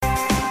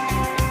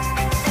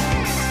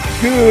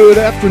Good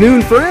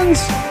afternoon,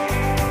 friends.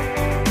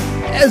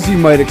 As you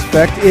might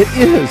expect, it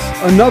is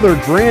another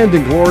grand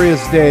and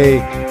glorious day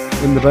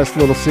in the best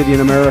little city in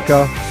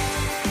America.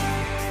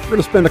 We're going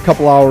to spend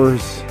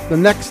the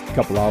next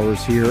couple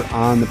hours here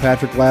on the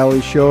Patrick Lally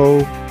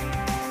Show,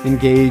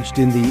 engaged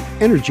in the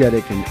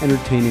energetic and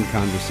entertaining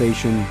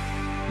conversation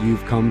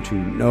you've come to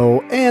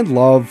know and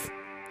love.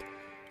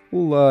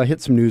 We'll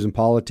hit some news and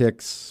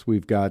politics.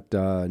 We've got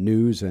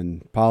news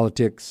and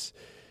politics,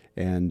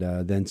 and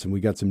then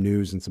we got some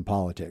news and some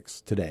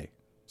politics today.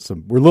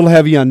 We're a little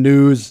heavy on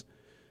news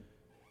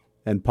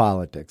and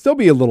politics. There'll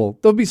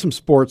be some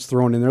sports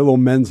thrown in there, a little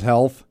men's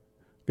health.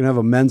 We're going to have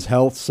a men's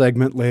health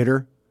segment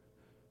later.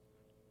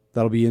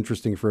 That'll be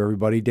interesting for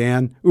everybody.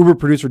 Uber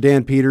producer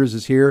Dan Peters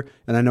is here,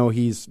 and I know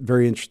he's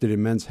very interested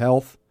in men's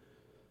health,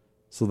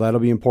 so that'll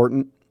be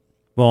important.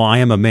 Well, I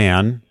am a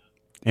man,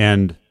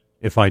 and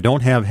if I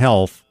don't have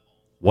health,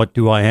 what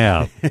do I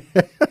have?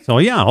 So,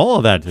 yeah, all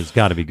of that has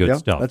got to be good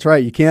stuff. That's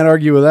right. You can't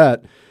argue with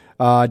that.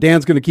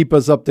 Dan's going to keep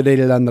us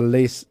updated on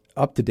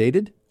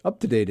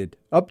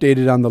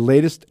the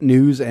latest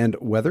news and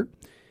weather.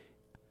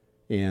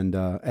 And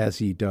as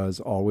he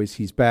does always,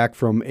 he's back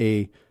from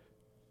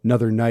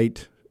another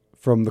night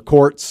from the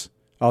courts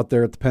out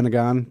there at the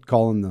Pentagon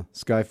calling the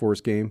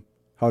Skyforce game.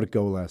 How'd it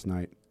go last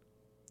night?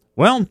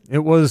 Well, it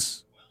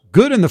was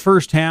good in the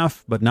first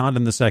half, but not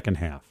in the second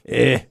half.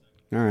 All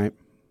right.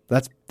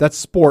 That's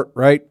sport,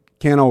 right?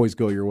 Can't always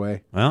go your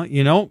way. Well,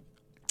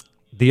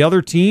 the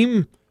other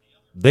team,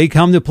 they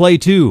come to play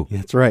too.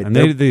 That's right. And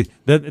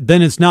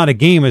then it's not a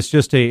game, it's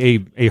just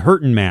a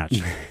hurting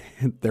match.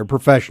 They're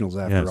professionals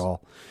after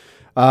all.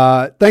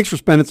 Thanks for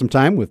spending some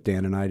time with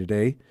Dan and I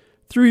today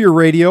through your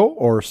radio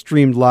or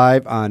streamed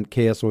live on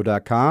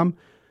KSO.com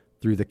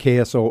through the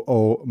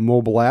KSOO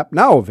mobile app,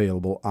 now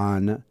available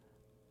on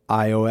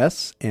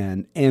iOS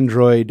and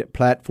Android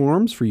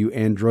platforms for you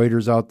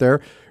Androiders out there.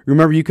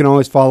 Remember, you can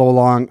always follow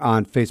along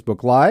on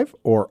Facebook Live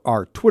or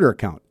our Twitter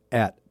account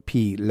at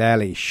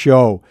PLally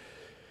Show.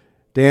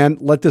 Dan,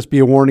 let this be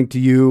a warning to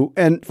you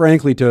and,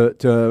 frankly,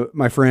 to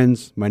my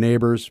friends, my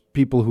neighbors,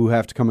 people who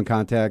have to come in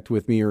contact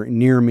with me or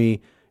near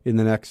me in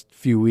the next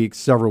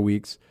several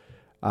weeks.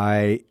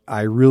 I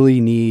really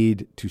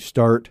need to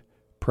start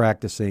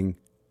practicing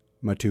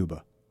my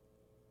tuba.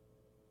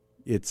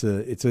 It's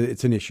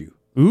an issue.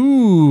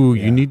 Ooh,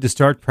 yeah. You need to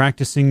start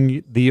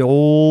practicing the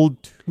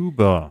old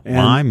tuba.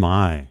 And,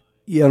 my.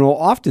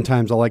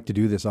 Oftentimes I like to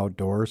do this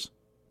outdoors,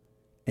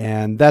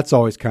 and that's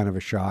always kind of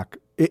a shock.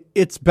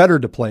 It's better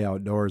to play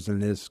outdoors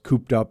than it is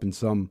cooped up in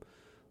some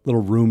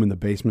little room in the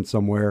basement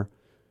somewhere,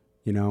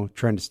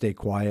 trying to stay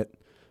quiet.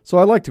 So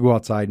I like to go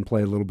outside and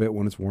play a little bit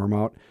when it's warm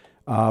out.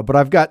 But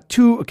I've got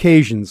 2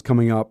 occasions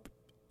coming up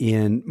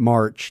in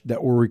March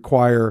that will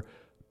require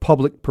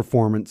public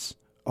performance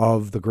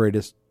of the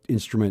greatest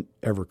instrument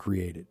ever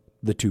created,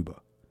 the tuba.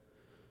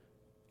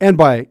 And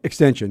by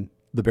extension,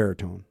 the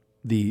baritone,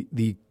 the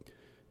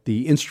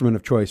instrument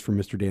of choice for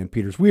Mr. Dan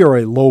Peters. We are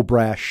a low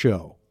brass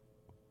show.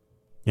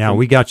 Yeah,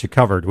 we got you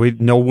covered.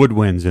 No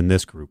woodwinds in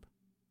this group.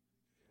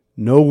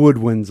 No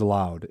woodwinds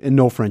allowed, and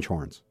no French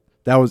horns.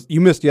 You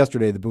missed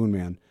yesterday, the Boon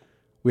Man.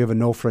 We have a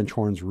no French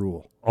horns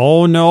rule.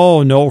 Oh,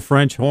 no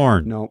French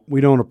horn. No,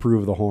 we don't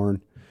approve of the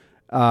horn.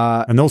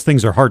 And those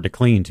things are hard to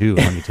clean, too,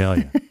 let me tell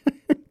you.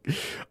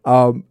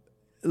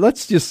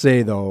 Let's just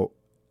say, though,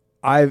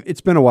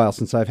 it's been a while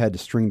since I've had to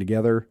string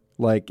together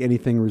like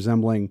anything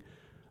resembling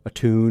a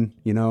tune,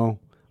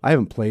 I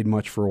haven't played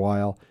much for a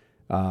while.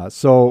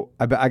 So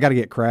I got to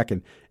get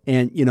cracking.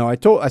 And,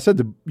 I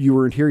said you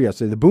weren't here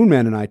yesterday. The Boon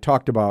Man and I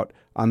talked about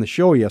on the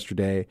show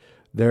yesterday,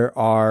 there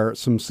are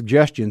some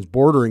suggestions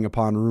bordering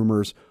upon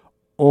rumors,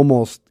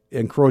 almost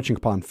encroaching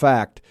upon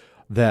fact,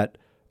 that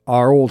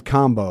our old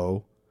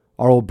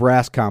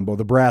brass combo,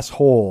 the brass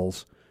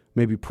holes,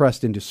 may be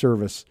pressed into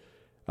service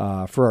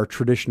for our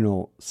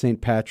traditional St.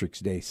 Patrick's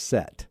Day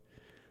set.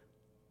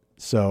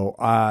 So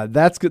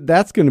that's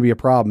going to be a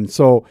problem.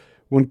 So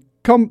when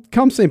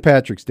come St.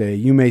 Patrick's Day,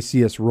 you may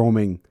see us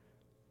roaming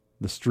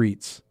the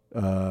streets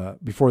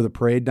before the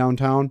parade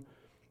downtown,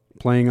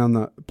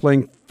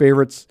 playing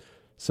favorites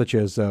such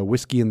as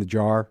Whiskey in the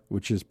Jar,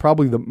 which is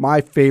probably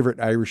my favorite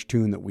Irish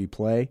tune that we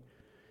play.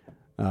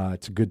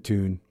 It's a good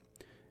tune.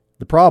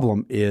 The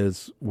problem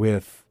is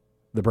with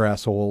the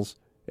brass holes,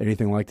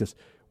 anything like this,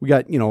 we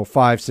got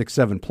 5, 6,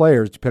 7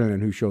 players depending on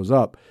who shows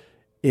up.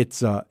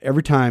 It's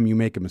every time you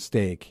make a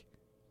mistake,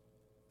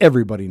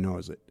 everybody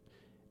knows it.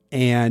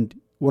 And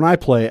when I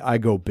play, I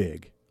go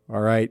big.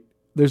 All right,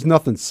 there's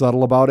nothing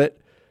subtle about it,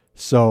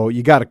 so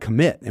you got to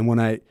commit.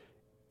 And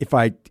if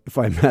I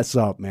mess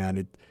up,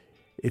 man,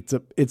 it's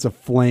a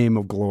flame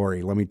of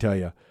glory. Let me tell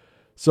you.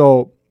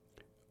 So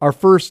our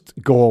first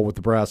goal with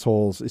the brass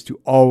holes is to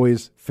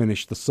always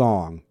finish the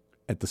song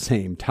at the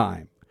same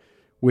time,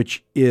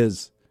 which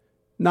is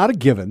not a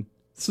given.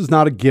 This is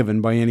not a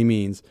given by any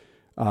means.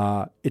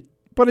 It's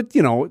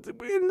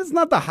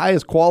not the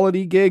highest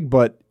quality gig,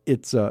 but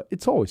it's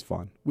always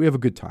fun. We have a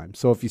good time.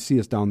 So if you see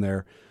us down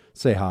there,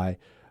 say hi.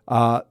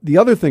 The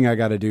other thing I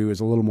got to do is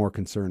a little more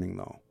concerning,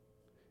 though,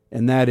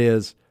 and that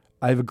is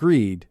I've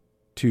agreed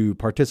to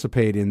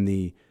participate in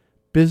the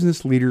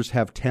Business Leaders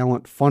Have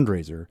Talent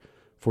fundraiser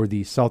for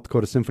the South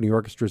Dakota Symphony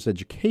Orchestra's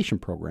education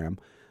program,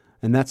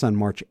 and that's on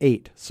March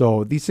 8th.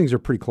 So these things are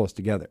pretty close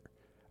together.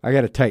 I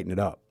got to tighten it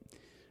up.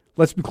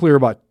 Let's be clear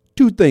about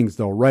two things,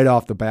 though, right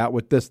off the bat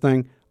with this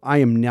thing. I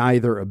am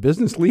neither a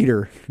business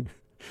leader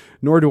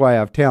nor do I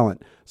have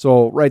talent.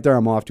 So right there,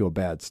 I'm off to a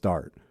bad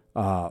start.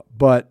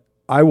 But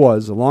I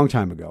was, a long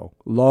time ago,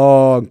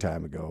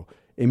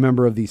 a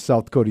member of the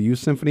South Dakota Youth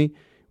Symphony,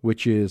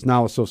 which is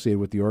now associated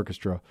with the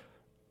orchestra.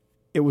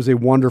 It was a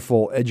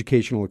wonderful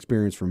educational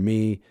experience for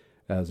me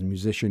as a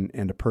musician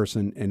and a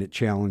person, and it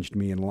challenged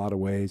me in a lot of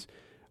ways.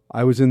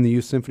 I was in the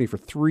Youth Symphony for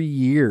 3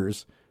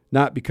 years,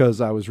 not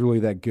because I was really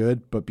that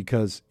good, but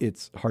because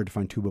it's hard to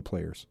find tuba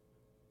players.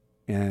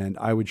 And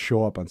I would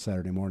show up on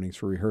Saturday mornings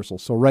for rehearsal.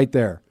 So right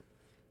there,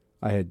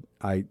 I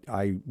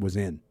was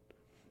in.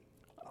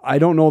 I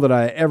don't know that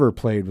I ever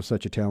played with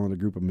such a talented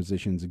group of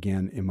musicians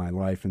again in my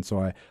life, and so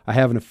I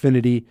have an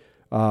affinity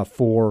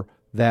for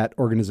that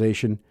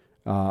organization.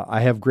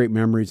 I have great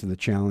memories of the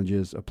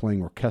challenges of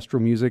playing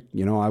orchestral music.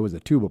 You know, I was a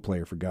tuba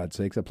player, for God's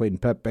sakes. I played in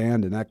pep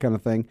band and that kind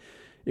of thing.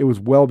 It was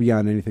well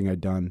beyond anything I'd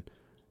done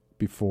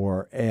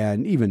before.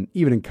 And even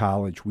in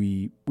college,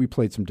 we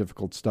played some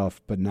difficult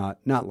stuff, but not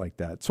like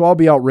that. So I'll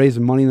be out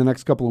raising money in the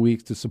next couple of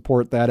weeks to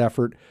support that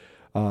effort.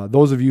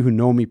 Those of you who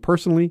know me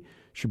personally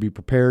should be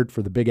prepared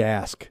for the big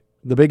ask.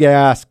 The big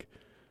ask.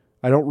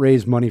 I don't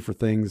raise money for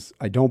things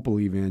I don't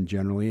believe in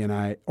generally,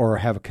 or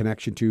have a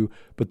connection to,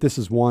 but this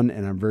is one,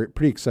 and I'm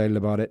pretty excited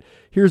about it.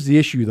 Here's the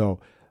issue, though.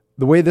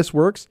 The way this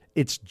works,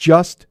 it's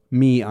just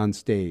me on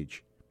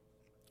stage.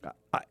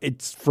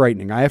 It's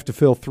frightening. I have to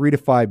fill 3 to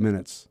 5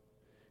 minutes,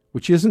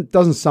 which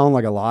doesn't sound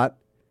like a lot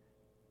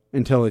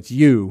until it's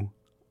you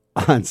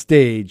on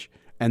stage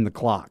and the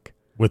clock.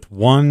 With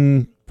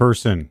one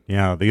person,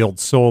 yeah, the old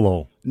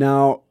solo.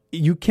 Now,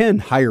 you can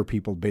hire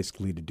people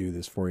basically to do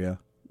this for you.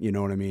 You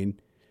know what I mean?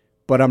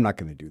 But I'm not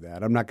going to do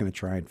that. I'm not going to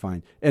try and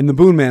find. And the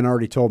Boon Man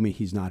already told me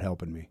he's not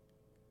helping me.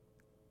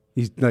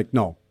 He's like,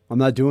 no, I'm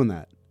not doing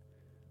that.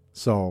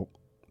 So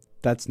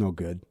that's no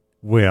good.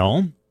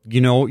 Well,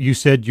 you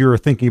said you were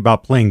thinking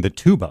about playing the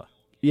tuba.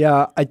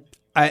 Yeah,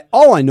 I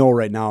all I know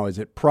right now is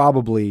it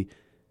will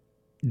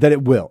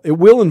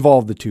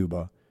involve the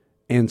tuba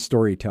and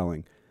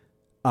storytelling.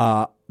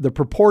 The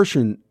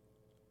proportion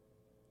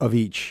of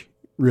each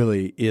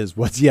really is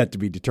what's yet to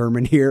be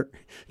determined here.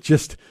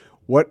 Just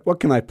what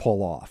can I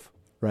pull off?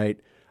 Right?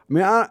 I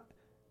mean,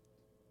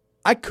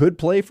 I could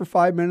play for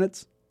 5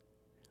 minutes,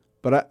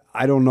 but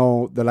I don't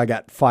know that I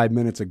got 5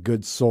 minutes of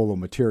good solo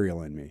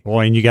material in me.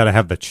 Boy, and you got to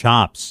have the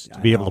chops to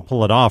be able to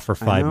pull it off for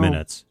 5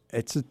 minutes.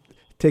 It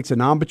takes an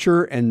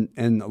embouchure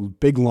and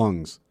big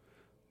lungs,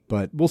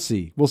 but we'll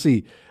see. We'll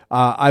see.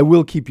 I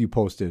will keep you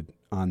posted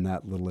on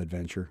that little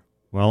adventure.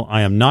 Well, I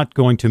am not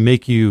going to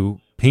make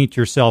you paint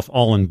yourself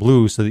all in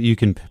blue so that you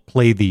can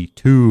play the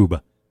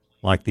tube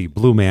like the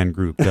Blue Man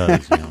Group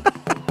does.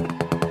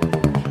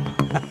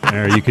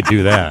 There, you could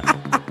do that.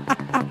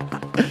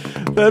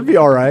 That'd be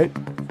all right.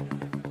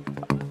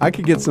 I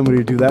could get somebody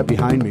to do that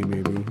behind me,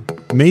 maybe.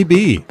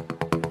 Maybe.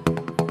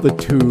 The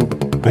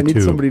tube. I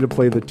need somebody to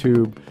play the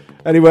tube.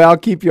 Anyway, I'll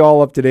keep you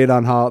all up to date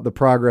on how the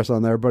progress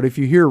on there. But if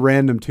you hear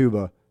random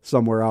tuba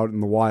somewhere out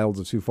in the wilds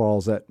of Sioux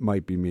Falls, that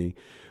might be me.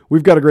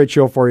 We've got a great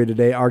show for you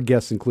today. Our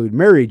guests include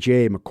Mary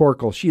J.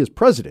 McCorkle. She is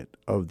president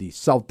of the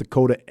South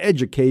Dakota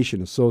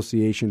Education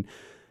Association.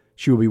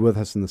 She will be with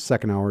us in the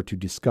second hour to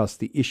discuss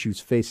the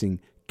issues facing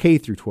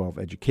K-12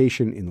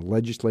 education in the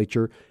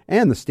legislature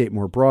and the state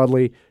more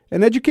broadly,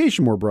 and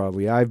education more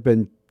broadly. I've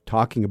been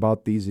talking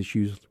about these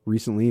issues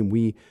recently, and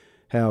we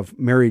have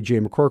Mary J.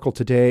 McCorkle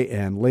today,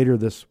 and later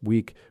this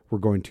week we're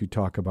going to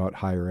talk about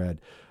higher ed.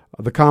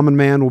 The Common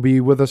Man will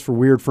be with us for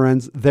Weird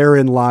Friends.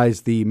 Therein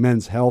lies the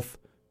men's health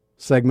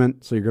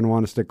segment, so you're going to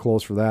want to stick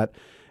close for that.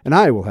 And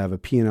I will have a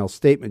P&L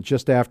statement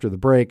just after the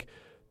break.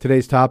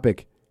 Today's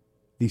topic,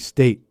 the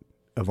state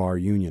of our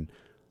union.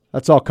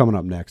 That's all coming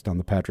up next on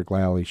the Patrick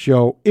Lally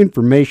Show.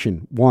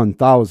 Information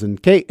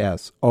 1000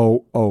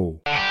 KSOO.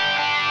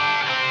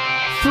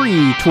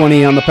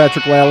 320 on the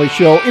Patrick Lally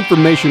Show.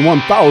 Information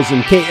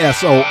 1000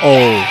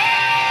 KSOO.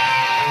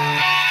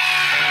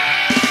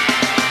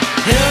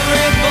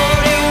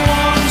 Everybody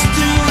wants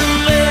to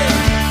live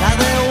how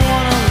they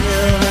want to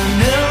live, and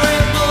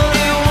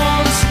everybody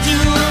wants to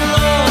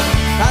love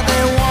how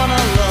they want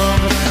to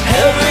love.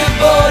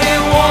 Everybody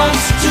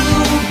wants to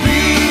be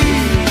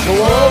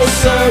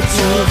closer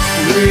to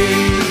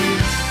free.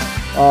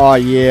 Oh,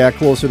 yeah,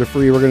 closer to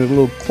free. We're going to get a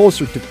little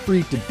closer to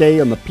free today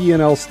on the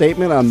P&L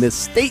statement on this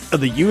State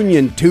of the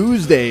Union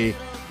Tuesday.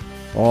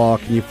 Oh,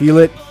 can you feel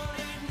it?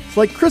 It's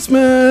like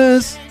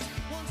Christmas.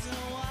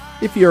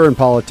 If you're in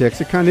politics,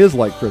 it kind of is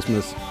like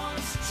Christmas.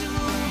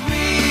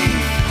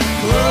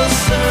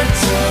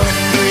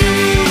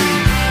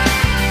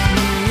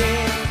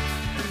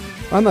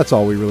 And that's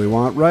all we really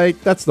want,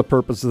 right? That's the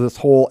purpose of this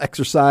whole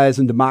exercise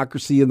in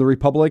democracy in the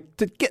Republic,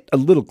 to get a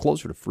little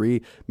closer to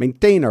free,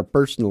 maintain our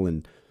personal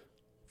and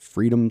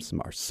freedoms,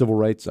 our civil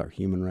rights, our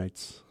human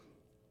rights.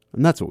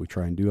 And that's what we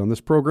try and do on this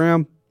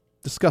program.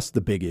 discuss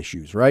the big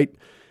issues, right?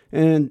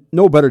 And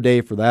no better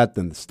day for that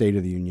than the State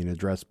of the Union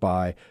address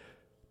by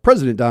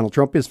President Donald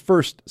Trump, his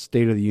first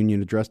State of the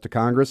Union address to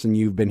Congress, and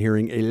you've been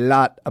hearing a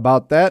lot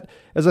about that.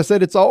 As I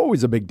said, it's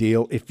always a big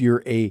deal if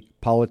you're a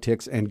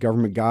politics and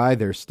government guy.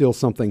 There's still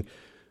something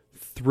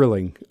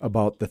thrilling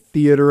about the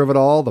theater of it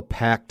all, the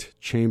packed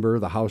chamber,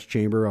 the House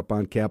chamber up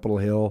on Capitol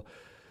Hill.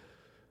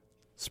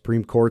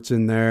 Supreme Court's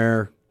in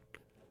there.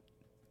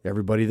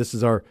 Everybody, this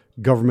is our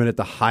government at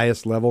the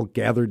highest level,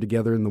 gathered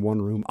together in the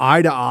one room,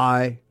 eye to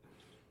eye,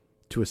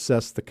 to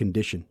assess the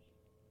condition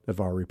of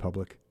our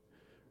republic.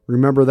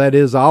 Remember, that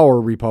is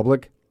our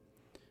republic.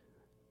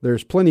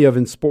 There's plenty of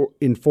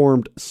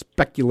informed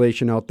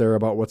speculation out there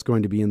about what's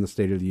going to be in the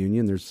State of the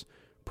Union. There's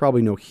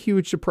probably no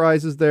huge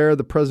surprises there.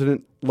 The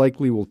president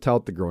likely will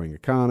tout the growing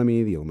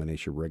economy, the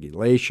elimination of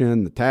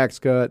regulation, the tax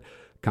cut,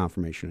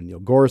 confirmation of Neil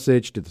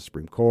Gorsuch to the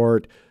Supreme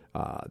Court.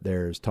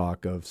 There's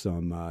talk of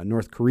some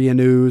North Korea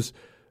news.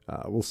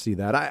 We'll see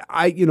that.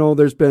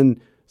 There's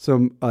been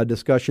some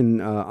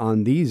discussion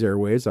on these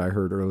airways. I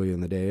heard early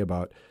in the day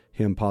about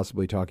him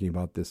possibly talking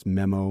about this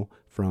memo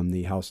from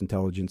the House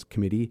Intelligence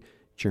Committee,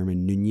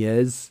 Chairman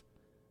Nunes.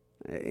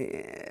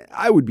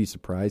 I would be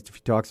surprised if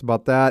he talks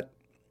about that,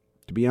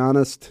 to be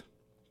honest,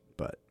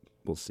 but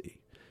we'll see.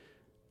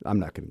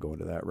 I'm not going to go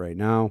into that right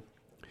now.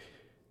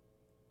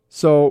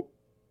 So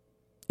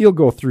he'll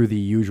go through the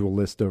usual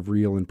list of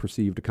real and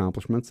perceived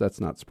accomplishments. That's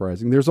not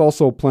surprising. There's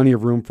also plenty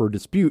of room for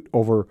dispute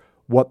over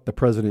what the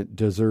president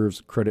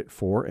deserves credit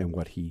for and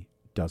what he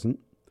doesn't.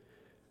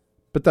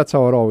 But that's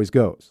how it always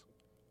goes.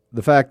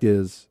 The fact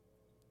is,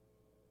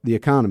 the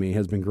economy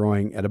has been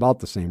growing at about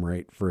the same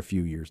rate for a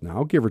few years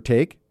now, give or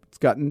take. It's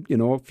gotten,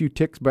 a few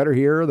ticks better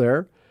here or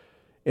there.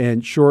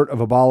 And short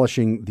of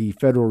abolishing the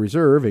Federal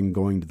Reserve and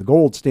going to the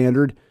gold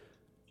standard,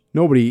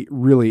 nobody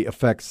really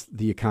affects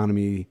the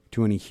economy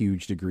to any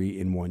huge degree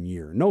in 1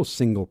 year. No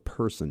single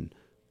person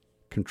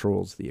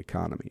controls the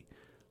economy.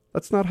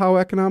 That's not how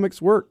economics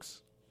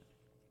works.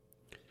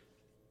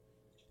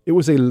 It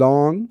was a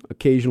long,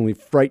 occasionally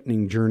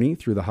frightening journey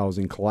through the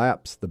housing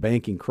collapse, the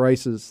banking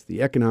crisis,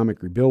 the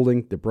economic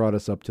rebuilding that brought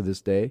us up to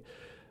this day.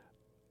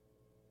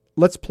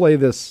 Let's play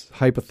this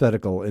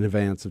hypothetical in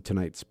advance of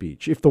tonight's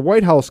speech. If the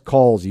White House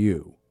calls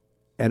you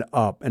and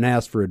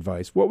asks for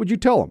advice, what would you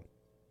tell them?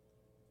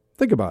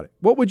 Think about it.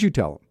 What would you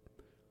tell them?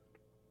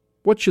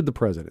 What should the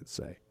president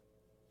say?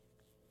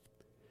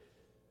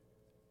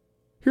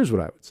 Here's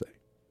what I would say.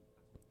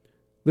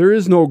 There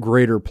is no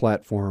greater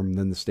platform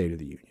than the State of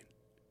the Union.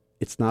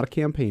 It's not a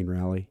campaign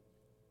rally.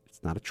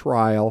 It's not a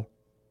trial.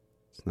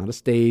 It's not a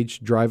stage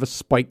to drive a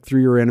spike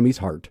through your enemy's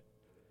heart.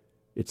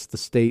 It's the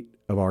state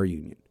of our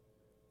union,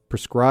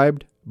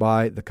 prescribed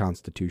by the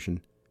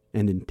Constitution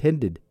and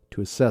intended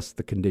to assess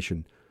the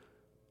condition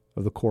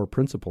of the core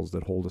principles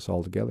that hold us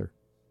all together.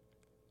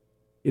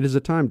 It is a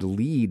time to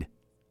lead.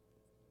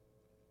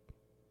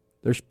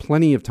 There's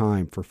plenty of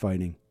time for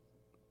fighting.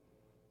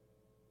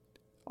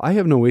 I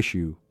have no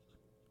issue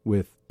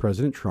with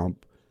President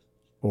Trump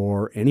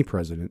or any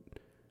president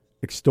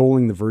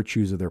extolling the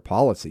virtues of their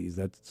policies.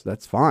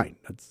 That's fine.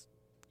 Let's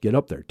get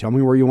up there. Tell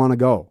me where you want to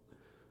go.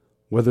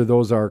 Whether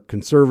those are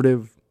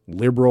conservative,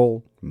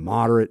 liberal,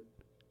 moderate.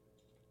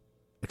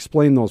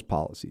 Explain those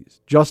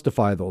policies.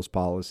 Justify those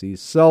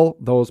policies. Sell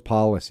those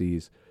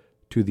policies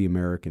to the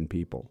American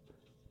people.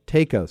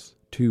 Take us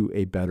to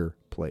a better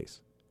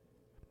place.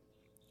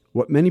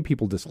 What many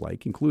people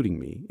dislike, including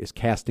me, is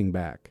casting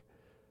back.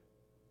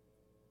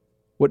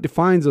 What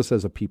defines us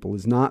as a people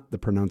is not the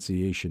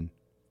pronunciation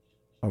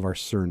of our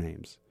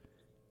surnames.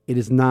 It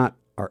is not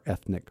our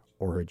ethnic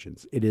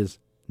origins. It is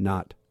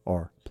not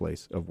our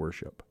place of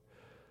worship.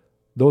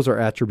 Those are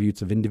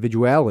attributes of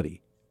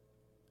individuality,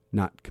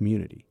 not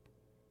community.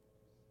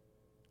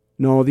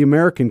 No, the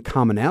American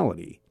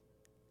commonality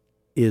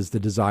is the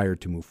desire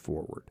to move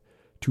forward,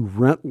 to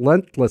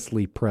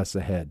relentlessly press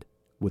ahead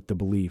with the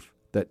belief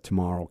that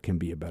tomorrow can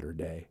be a better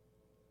day.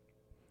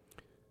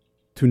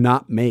 To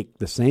not make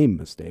the same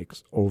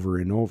mistakes over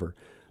and over.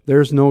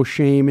 There's no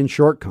shame in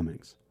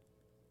shortcomings.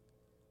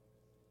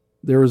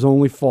 There is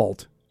only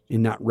fault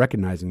in not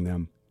recognizing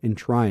them and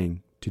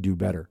trying to do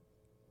better.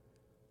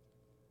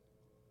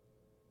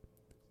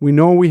 We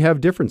know we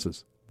have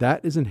differences.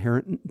 That is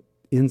inherent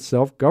in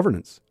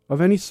self-governance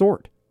of any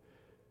sort.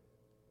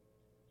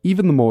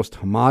 Even the most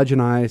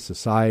homogenized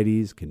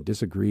societies can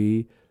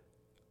disagree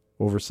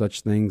over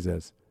such things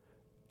as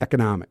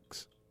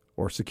economics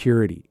or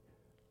security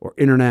or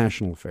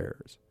international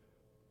affairs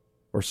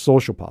or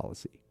social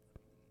policy.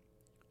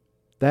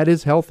 That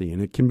is healthy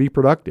and it can be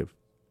productive.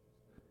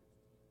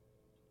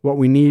 What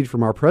we need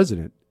from our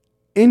president,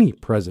 any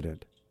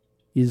president,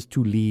 is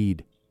to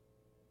lead.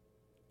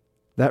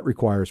 That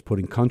requires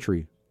putting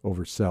country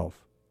over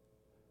self.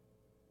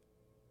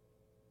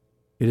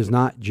 It is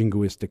not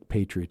jingoistic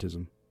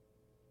patriotism.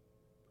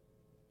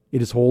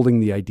 It is holding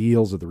the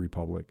ideals of the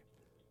republic,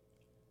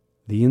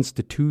 the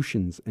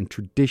institutions and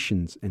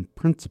traditions and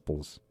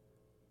principles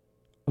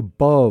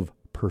above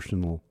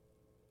personal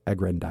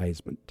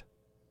aggrandizement.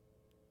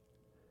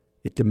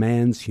 It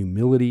demands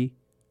humility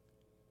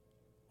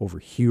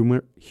over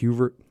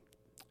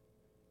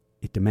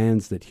It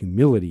demands that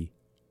humility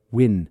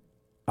win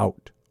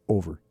out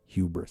over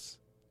hubris.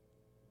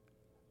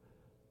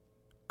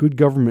 Good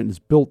government is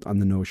built on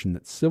the notion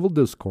that civil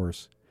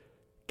discourse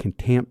can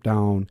tamp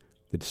down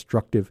the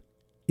destructive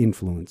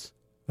influence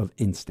of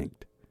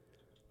instinct,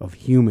 of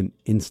human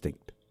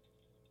instinct.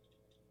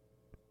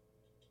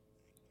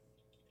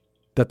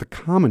 That the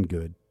common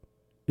good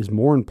is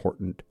more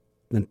important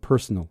than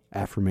personal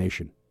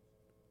affirmation.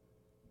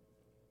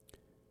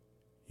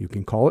 You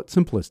can call it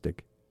simplistic,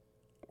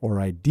 or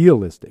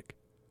idealistic,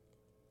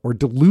 or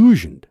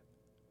delusioned.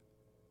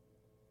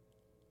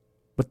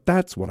 But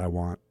that's what I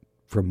want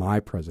from my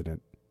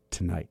president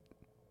tonight.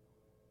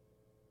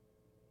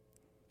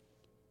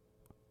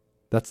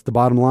 That's the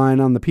bottom line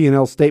on the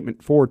P&L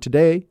statement for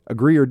today.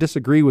 Agree or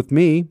disagree with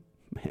me,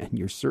 and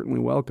you're certainly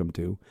welcome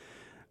to.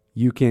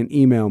 You can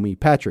email me,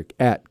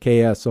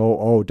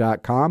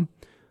 patrick@ksoo.com.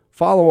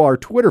 Follow our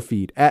Twitter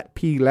feed,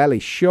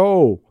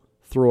 @PLallyShow.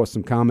 Throw us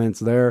some comments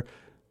there.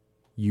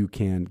 You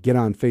can get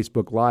on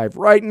Facebook Live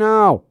right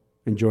now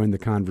and join the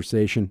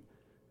conversation.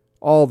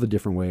 All the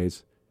different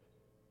ways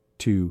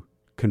to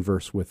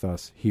converse with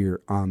us here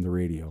on the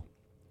radio.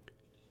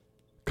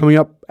 Coming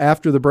up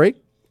after the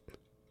break,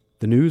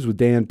 the news with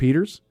Dan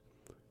Peters.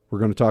 We're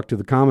going to talk to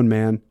the common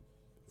man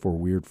for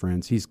Weird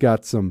Friends. He's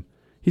got some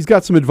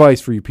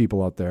advice for you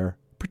people out there,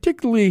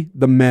 particularly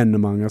the men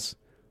among us.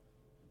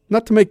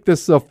 Not to make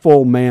this a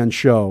full man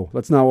show.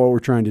 That's not what we're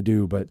trying to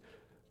do, but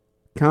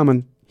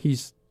Common,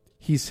 he's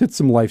hit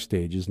some life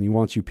stages and he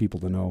wants you people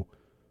to know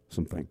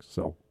some things.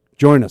 So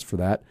join us for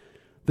that.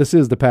 This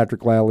is the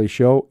Patrick Lally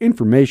Show,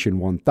 Information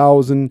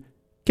 1000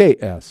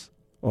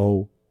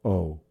 KSOO.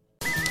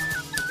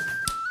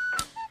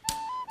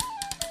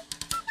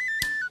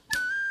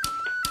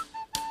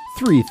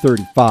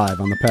 3:35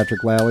 on the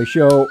Patrick Lally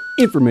Show,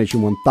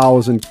 Information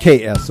 1000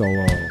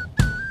 KSOO.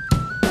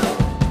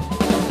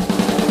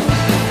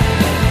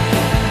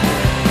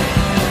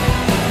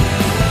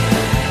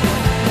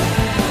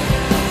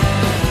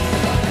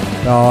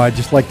 Oh, I'd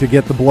just like to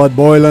get the blood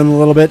boiling a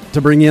little bit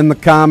to bring in the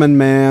common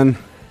man.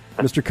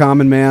 Mr.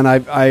 Common Man,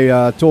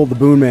 I told the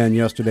Boon Man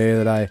yesterday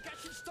that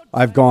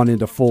I've gone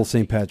into full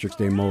St. Patrick's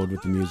Day mode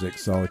with the music,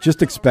 so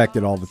just expect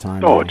it all the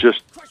time. Oh,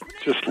 just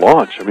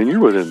launch. I mean, you're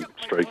within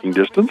striking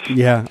distance.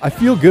 Yeah, I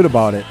feel good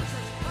about it.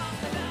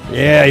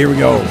 Yeah, here we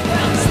go.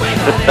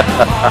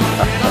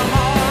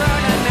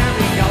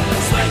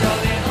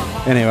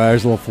 Anyway,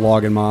 there's a little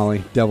Flogging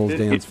Molly, Devil's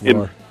Dance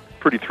Floor.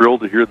 Pretty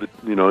thrilled to hear that,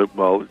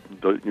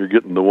 you're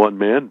getting the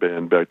one-man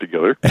band back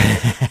together.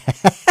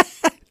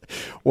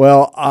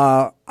 Well,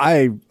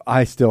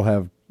 I still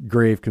have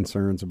grave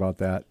concerns about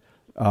that.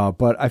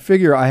 But I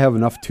figure I have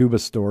enough tuba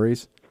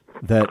stories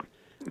that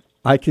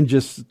I can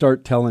just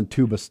start telling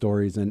tuba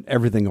stories and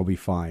everything will be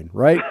fine,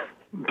 right?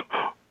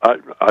 I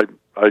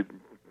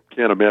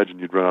can't imagine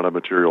you'd run out of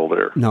material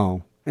there.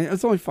 No,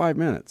 it's only 5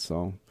 minutes.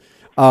 So,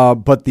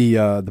 but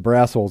the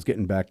brass hole's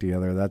getting back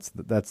together. That's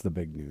the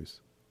big news.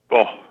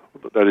 Oh,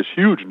 that is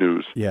huge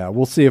news. Yeah,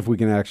 we'll see if we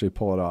can actually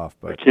pull it off.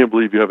 But I can't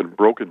believe you haven't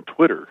broken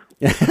Twitter.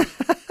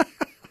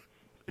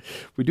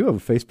 We do have a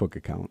Facebook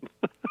account.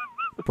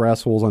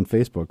 Brass Holes on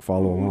Facebook.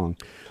 Follow along.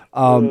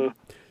 How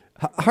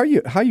are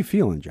you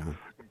feeling, John?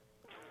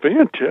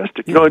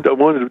 Fantastic. Yeah. I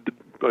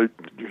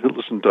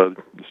listened to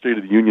the State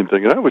of the Union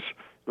thing, and I always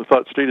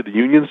thought State of the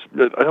Unions.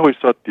 I always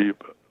thought the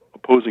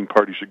opposing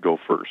party should go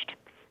first.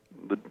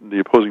 The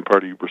opposing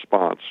party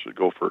response should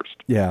go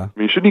first. Yeah. I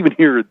mean, you shouldn't even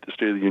hear the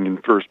State of the Union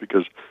first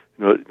because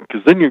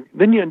then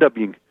you end up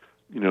being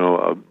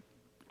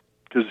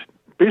because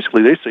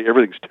basically they say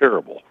everything's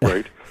terrible,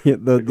 right? Yeah,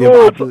 it's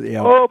awful.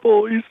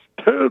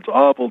 It's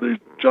awful. He's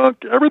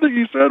junk. Everything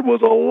he said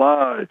was a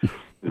lie.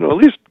 At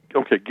least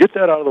get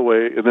that out of the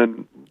way, and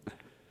then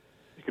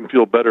you can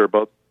feel better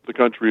about the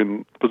country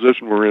and the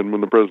position we're in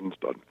when the president's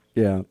done.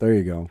 Yeah, there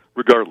you go.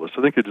 Regardless,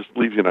 I think it just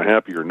leaves you on a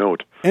happier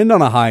note. End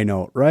on a high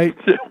note, right?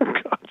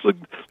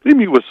 Leave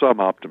me with some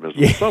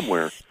optimism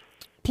somewhere.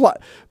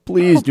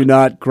 Please do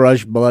not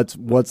crush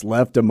what's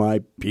left of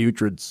my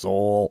putrid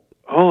soul.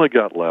 All I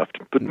got left,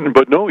 but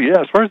no,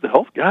 yeah. As far as the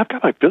health, I've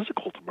got my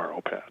physical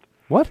tomorrow, Pat.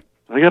 What?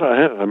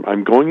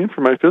 I'm going in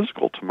for my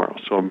physical tomorrow,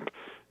 so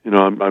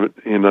I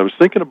was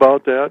thinking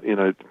about that, and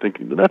I'm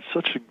thinking that's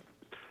such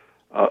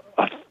a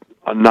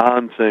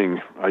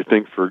non-thing, I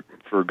think, for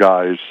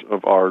guys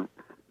of our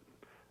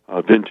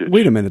vintage.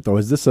 Wait a minute, though.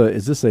 Is this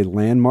a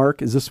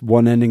landmark? Is this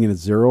one ending in a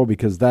 0?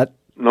 Because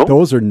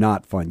those are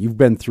not fun. You've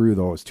been through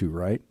those too,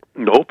 right?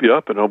 Nope.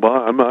 Yep. And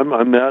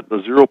I'm at a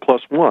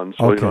 0+1,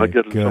 so okay, I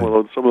get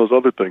good. some of those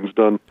other things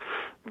done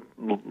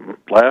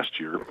last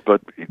year.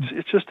 But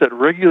it's just that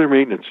regular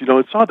maintenance.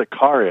 I saw the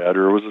car ad,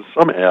 or was it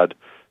some ad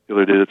the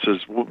other day that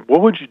says,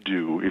 "What would you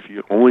do if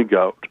you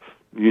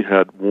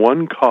had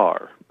one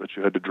car that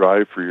you had to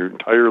drive for your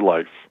entire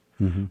life?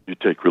 Mm-hmm.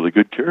 You'd take really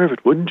good care of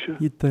it, wouldn't you?"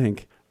 You'd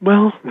think.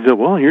 Well,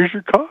 here's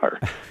your car.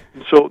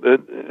 So,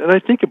 and I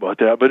think about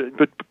that,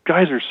 but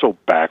guys are so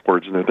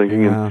backwards in their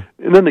thinking, yeah.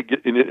 and then they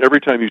get. And every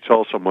time you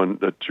tell someone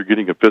that you're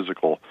getting a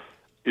physical,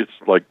 it's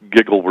like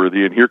giggle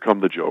worthy, and here come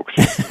the jokes.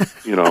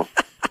 You know,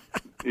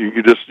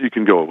 you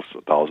can go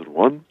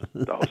 1001,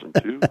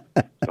 1002,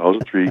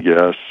 1003.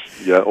 Yes,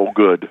 yeah. Oh,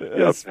 good.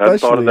 Yeah, hadn't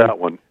thought of that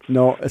one.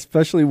 No,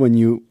 especially when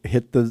you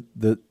hit the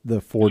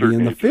 40 Certain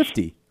and the ages.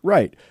 50.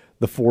 Right,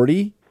 the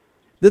 40.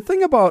 The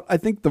thing about, I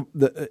think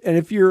and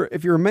if you're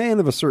a man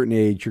of a certain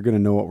age, you're going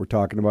to know what we're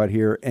talking about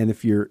here. And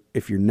if you're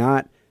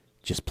not,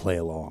 just play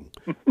along.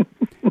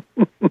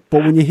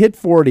 But when you hit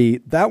 40,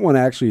 that one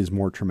actually is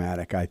more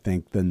traumatic, I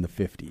think, than the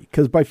 50.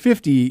 Because by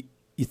 50,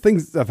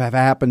 things have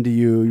happened to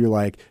you. You're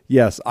like,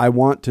 yes, I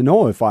want to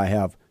know if I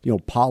have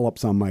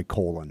polyps on my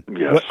colon.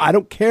 Yes. I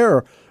don't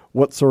care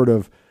what sort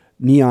of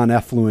neon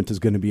effluent is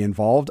going to be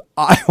involved.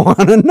 I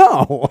want to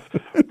know.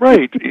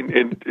 Right,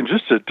 and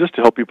just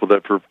to help people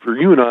that for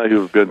you and I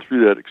who have been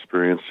through that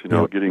experience,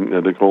 getting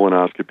the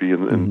colonoscopy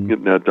and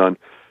getting that done,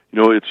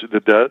 it's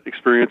that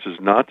experience is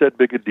not that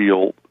big a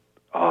deal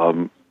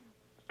for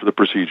the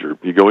procedure.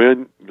 You go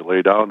in, you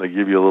lay down, they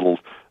give you a little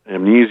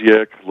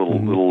amnesiac, little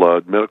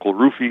medical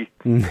roofie,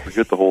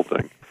 forget the whole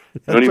thing.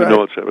 You don't even know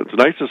what's happening. It's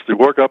the nicest. They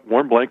work up,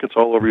 warm blankets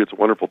all over you. It's a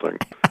wonderful thing.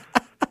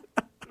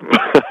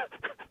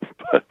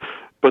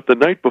 But the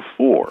night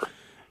before,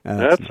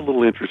 that's a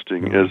little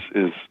interesting. Is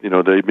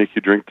they make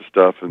you drink the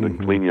stuff and then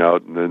clean you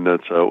out, and then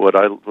that's what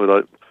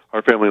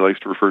our family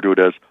likes to refer to it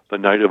as the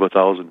night of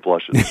 1,000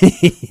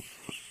 flushes.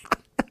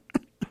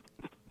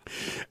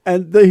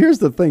 And here's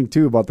the thing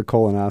too about the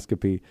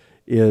colonoscopy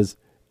is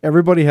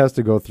everybody has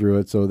to go through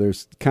it, so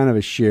there's kind of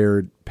a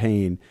shared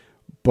pain.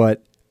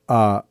 But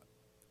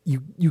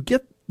you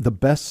get the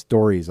best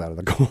stories out of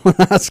the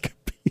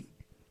colonoscopy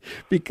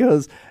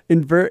because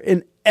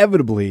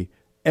inevitably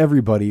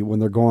everybody, when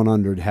they're going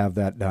under to have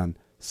that done,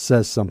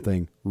 says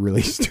something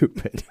really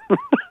stupid.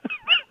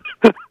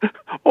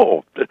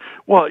 Oh,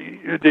 well,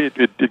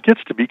 it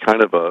gets to be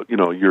kind of a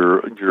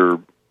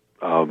your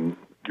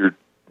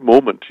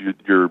moment,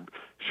 your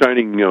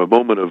shining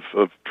moment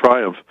of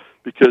triumph.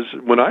 Because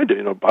when I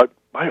did,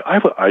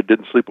 I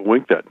didn't sleep a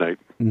wink that night.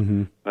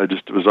 Mm-hmm. I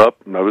just was up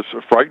and I was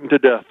frightened to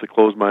death to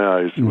close my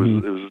eyes. It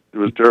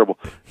was terrible.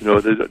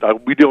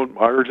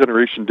 Our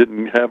generation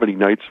didn't have any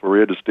nights where we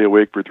had to stay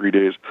awake for 3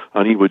 days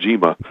on Iwo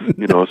Jima.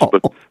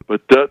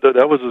 But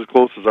that was as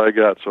close as I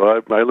got. So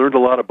I learned a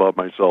lot about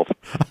myself.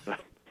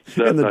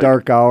 In the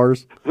dark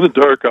hours. In the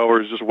dark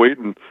hours, just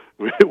waiting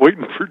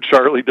for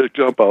Charlie to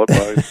jump out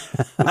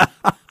by.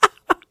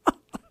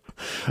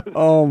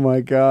 Oh my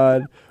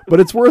God. But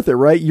it's worth it,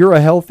 right? You're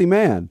a healthy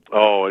man.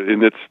 Oh,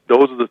 and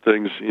those are the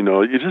things,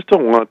 you just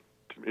don't want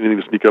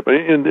anything to sneak up.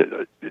 And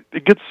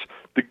it gets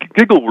the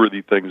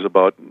giggle-worthy things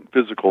about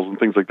physicals and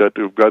things like that,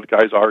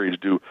 guys our age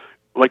do,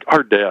 like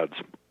our dads.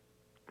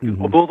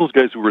 Mm-hmm. Although those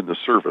guys who were in the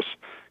service,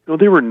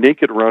 they were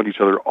naked around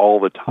each other all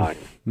the time.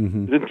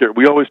 Mm-hmm. They didn't care.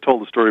 We always tell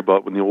the story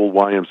about when the old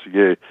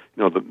YMCA,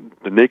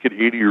 the naked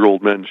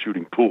 80-year-old men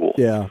shooting pool.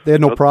 Yeah, they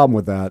had no problem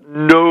with that.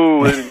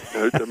 No, they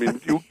didn't. I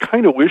mean, you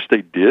kind of wish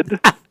they did.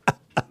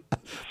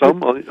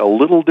 A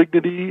little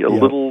dignity, a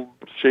little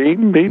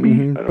shame, maybe.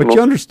 Mm-hmm. I don't but know.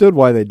 You understood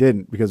why they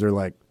didn't, because they're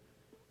like,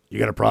 you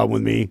got a problem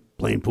with me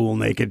playing pool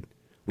naked?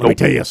 Let me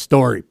tell you a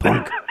story,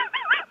 punk.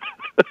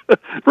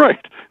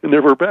 Right. And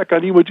then we're back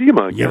on Iwo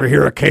Jima. You ever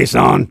hear a case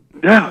on?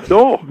 Yeah,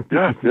 no,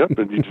 yeah, yep.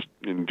 And you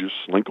just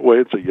slink away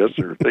and say yes,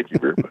 sir. Thank you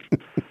very much.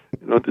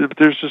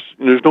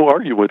 There's no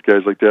arguing with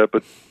guys like that.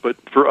 But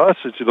for us,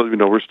 it's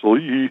we're still.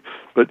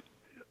 But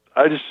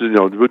I just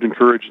would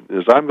encourage,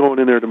 as I'm going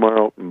in there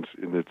tomorrow, and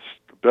it's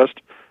the best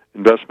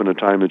investment of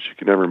time that you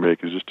can ever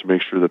make is just to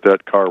make sure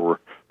that car we're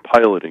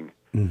piloting,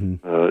 and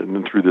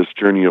then through this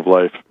journey of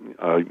life.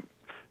 And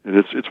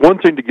it's one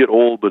thing to get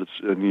old, but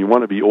and you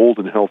want to be old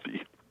and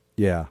healthy.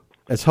 Yeah,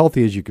 as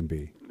healthy as you can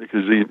be.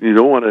 Because you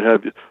don't want to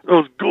have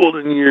those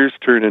golden years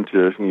turn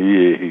into,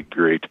 yay,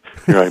 great,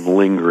 here I'm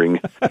lingering.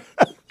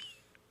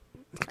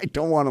 I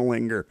don't want to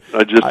linger.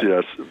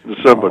 Yes,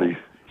 somebody.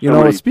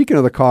 Speaking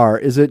of the car,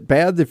 is it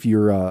bad if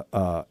you're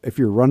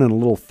running a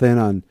little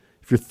thin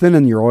if you're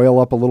thinning your oil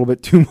up a little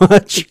bit too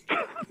much?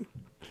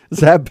 Is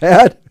that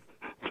bad?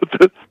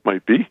 That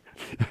might be.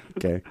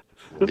 Okay.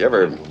 You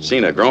ever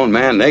seen a grown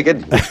man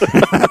naked?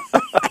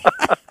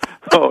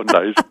 Oh,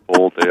 nice,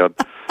 old Dan.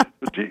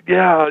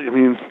 Yeah, I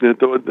mean,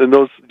 and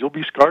those you'll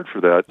be scarred for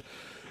that,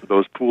 for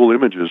those pool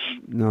images.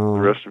 No.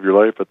 The rest of your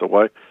life at the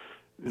Y.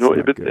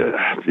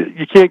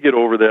 You can't get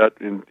over that.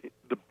 And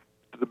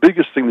the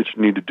biggest thing that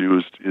you need to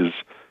do is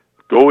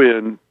go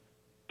in,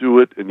 do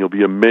it, and you'll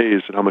be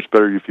amazed at how much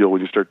better you feel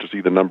when you start to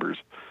see the numbers.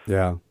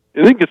 Yeah.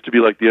 And it gets to be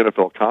like the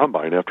NFL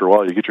Combine. After a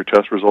while, you get your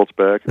test results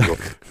back and go,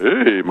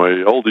 "Hey, my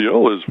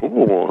LDL is."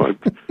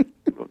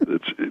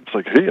 It's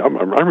like, hey, I'm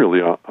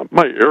really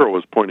my arrow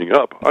is pointing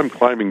up. I'm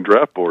climbing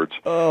draft boards.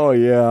 Oh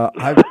yeah,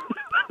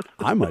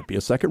 I might be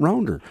a second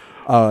rounder.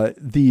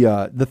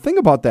 The thing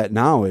about that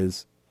now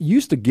is you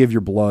used to give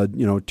your blood,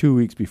 2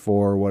 weeks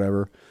before or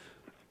whatever,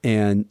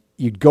 and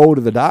you'd go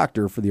to the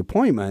doctor for the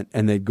appointment,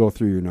 and they'd go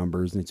through your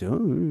numbers and they'd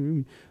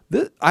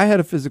say, I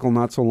had a physical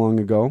not so long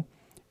ago,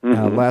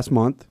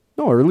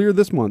 earlier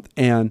this month,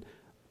 and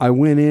I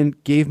went in,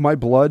 gave my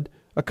blood.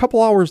 A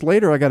couple hours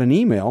later, I got an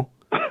email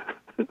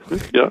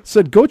Yeah.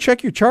 Said, go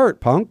check your chart,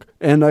 punk.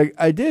 And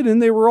I did,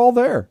 and they were all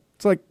there.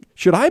 It's like,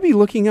 should I be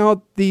looking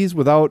out these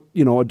without,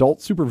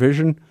 adult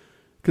supervision?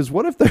 Because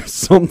what if there's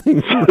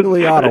something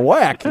really out of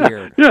whack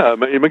here? Yeah,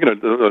 making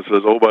it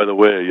says, oh, by the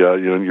way,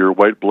 your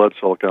white blood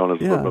cell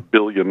count is from 1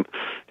 billion.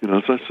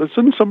 So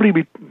shouldn't somebody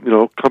be,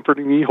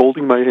 comforting me,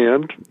 holding my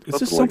hand? Is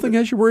this something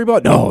I should worry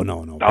about? No.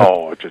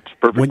 No, it's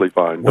perfectly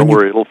fine. Don't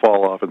worry, it'll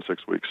fall off in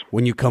 6 weeks.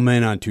 When you come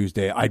in on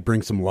Tuesday, I'd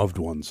bring some loved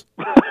ones.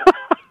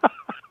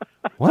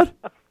 What?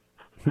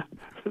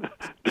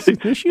 Is this an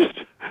issue?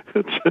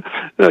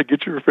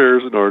 Get your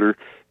affairs in order.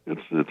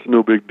 It's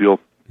no big deal.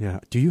 Yeah.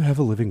 Do you have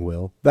a living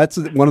will? That's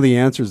one of the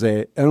answers.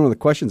 One of the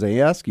questions they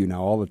ask you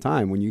now all the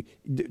time when you,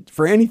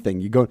 for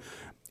anything, you go,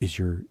 is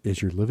your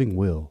living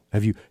will?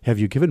 Have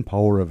you given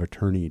power of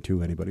attorney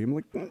to anybody? I'm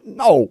like,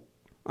 no.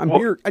 I'm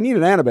here. I need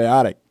an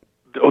antibiotic.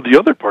 Oh, the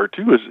other part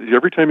too is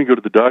every time you go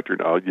to the doctor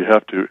now, you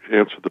have to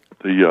answer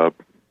the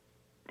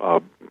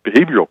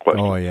behavioral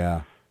question. Oh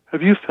yeah.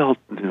 Have you felt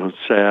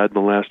sad in the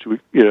last 2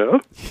 weeks? Yeah.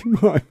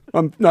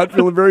 I'm not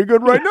feeling very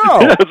good right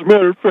now. Yeah, as a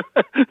matter of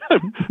fact,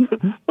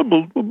 I'm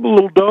a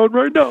little down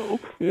right now.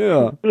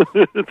 Yeah.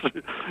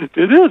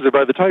 It is. And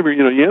by the time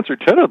you answer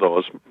 10 of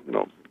those,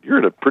 you're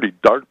in a pretty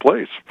dark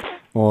place.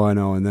 Oh, I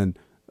know. And then,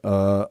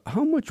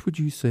 how much would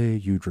you say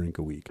you drink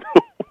a week?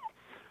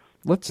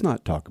 Let's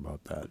not talk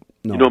about that.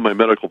 No. My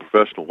medical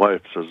professional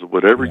wife says that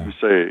whatever you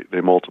say,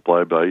 they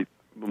multiply by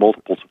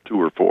multiples of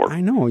 2 or 4. I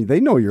know. They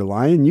know you're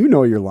lying. You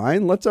know you're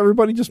lying. Let's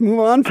everybody just move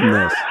on from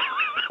this.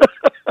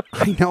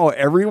 I know.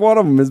 Every one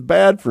of them is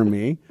bad for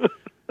me.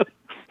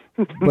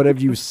 But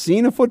have you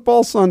seen a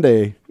football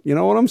Sunday? You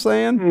know what I'm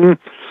saying?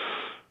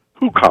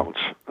 Who counts?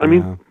 I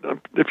mean,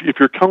 if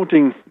you're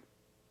counting...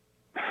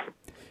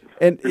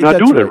 And you're not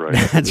doing it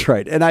right. That's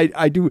right. And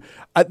I do...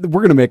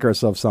 we're going to make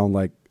ourselves sound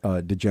like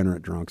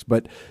degenerate drunks,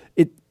 but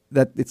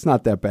it's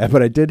not that bad.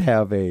 But I did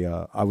have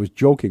I was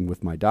joking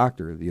with my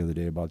doctor the other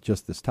day about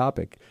just this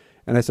topic.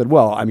 And I said,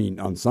 well, I mean,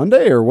 on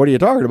Sunday, or what are you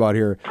talking about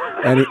here?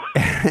 And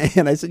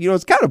and I said,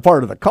 it's kind of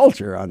part of the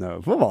culture on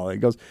the football. He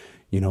goes,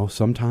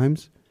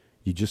 sometimes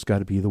you just got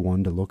to be the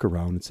one to look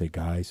around and say,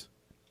 guys,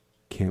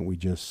 can't we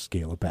just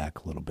scale it back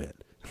a little bit?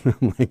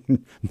 I'm like,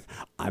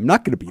 I'm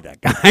not going to be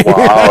that guy.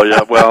 Wow,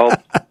 yeah, well,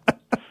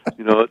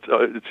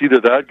 it's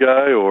either that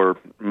guy or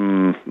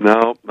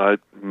no,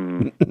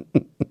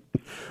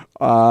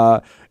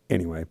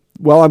 Anyway,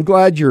 well, I'm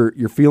glad you're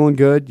feeling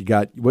good. You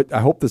got what?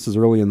 I hope this is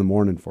early in the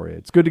morning for you.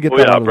 It's good to get.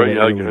 That out of the way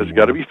early in the morning. It's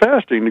got to be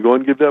fasting to go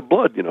and give that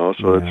blood.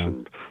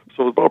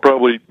 So I'll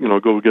probably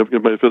go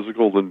get my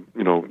physical and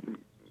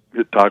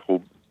hit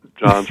Taco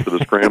John's for the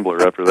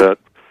scrambler after that.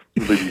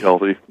 Really be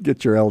healthy.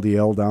 Get your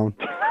LDL down.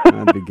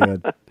 That'd be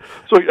good.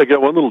 So I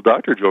got one little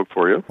doctor joke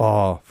for you.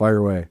 Oh, fire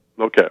away.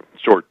 Okay,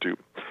 short too.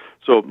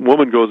 So a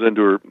woman goes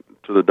into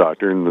the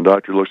doctor, and the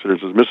doctor looks at her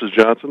and says, Mrs.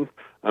 Johnson,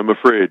 I'm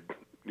afraid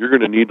you're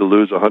going to need to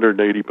lose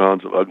 180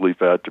 pounds of ugly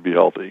fat to be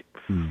healthy.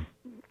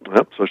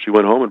 Yep, so she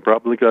went home and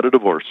probably got a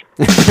divorce.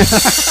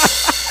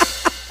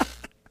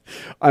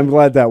 I'm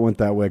glad that went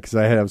that way because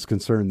I was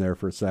concerned there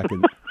for a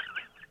second.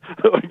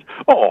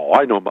 Oh,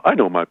 I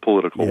know my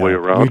political way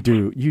around.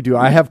 You do.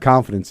 I have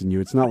confidence in you.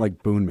 It's not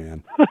like Boone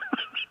Man.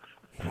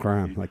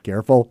 I'm like,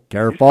 careful.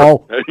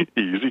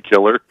 Easy,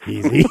 killer.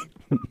 Easy.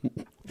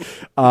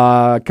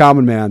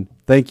 Common Man,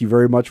 thank you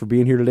very much for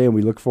being here today, and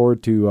we look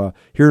forward to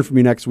hearing from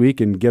you next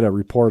week and get a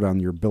report on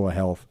your bill of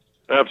health.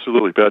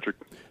 Absolutely, Patrick.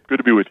 Good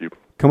to be with you.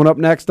 Coming up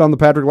next on the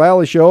Patrick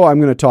Lally Show, I'm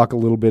going to talk a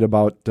little bit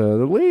about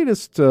the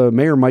latest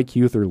Mayor Mike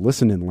Huther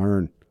Listen and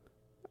Learn.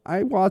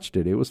 I watched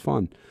it. It was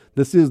fun.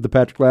 This is the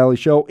Patrick Lally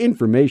Show,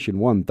 Information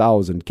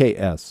 1000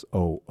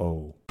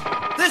 KSOO.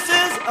 This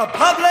is a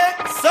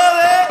public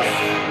service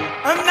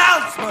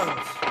announcement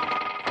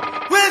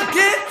with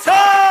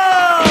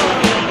guitar.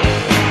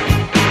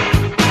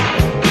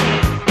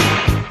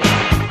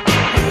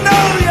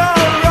 Know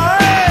you're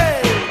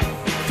right.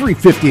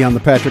 350 on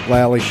the Patrick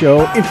Lally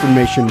Show,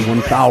 Information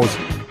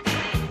 1000.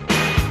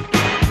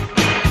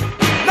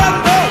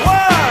 Number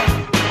one,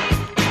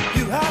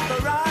 you have the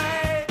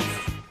right.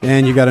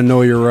 And you got to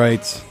know your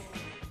rights.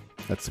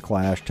 That's the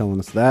Clash telling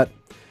us that.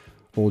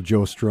 Old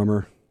Joe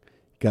Strummer.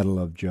 Gotta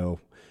love Joe.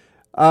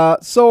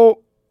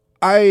 So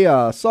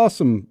I saw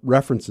some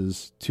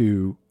references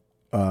to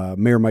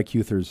Mayor Mike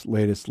Huther's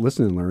latest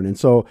Listen and Learn. And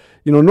so,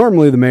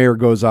 normally the mayor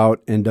goes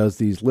out and does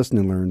these Listen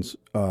and Learns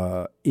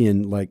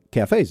in like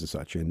cafes and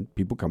such. And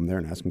people come there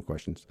and ask him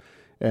questions.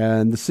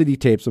 And the city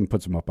tapes them,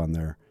 puts them up on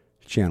their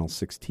Channel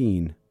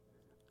 16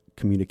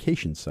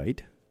 communication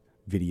site,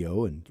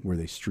 video, and where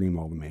they stream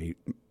all the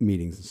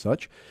meetings and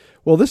such.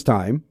 Well, this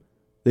time,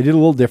 they did a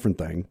little different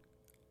thing.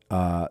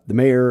 The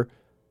mayor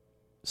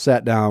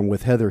sat down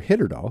with Heather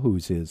Hitterdahl,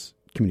 who's his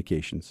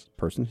communications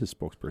person, his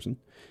spokesperson,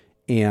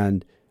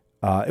 and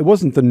it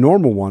wasn't the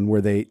normal one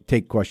where they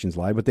take questions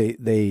live, but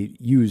they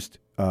used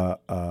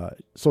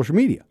social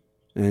media.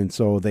 And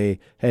so they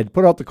had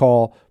put out the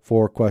call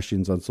for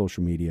questions on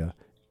social media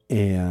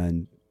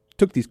and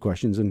took these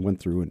questions and went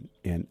through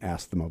and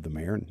asked them of the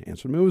mayor and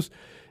answered them.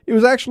 It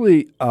was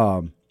actually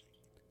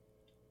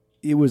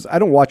it was, I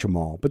don't watch them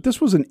all, but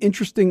this was an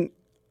interesting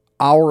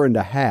hour and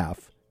a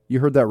half. You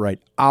heard that right.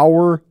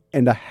 Hour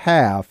and a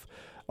half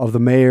of the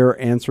mayor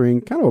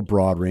answering kind of a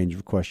broad range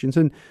of questions.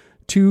 And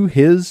to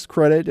his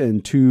credit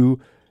and to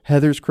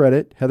Heather's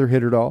credit, Heather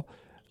Hitterdahl,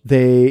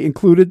 they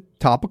included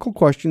topical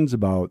questions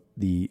about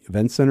the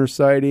event center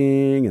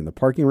siting and the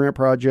parking ramp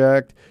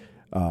project,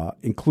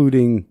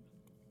 including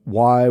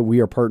why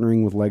we are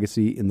partnering with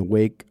Legacy in the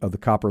wake of the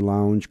Copper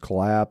Lounge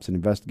collapse and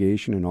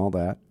investigation and all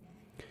that.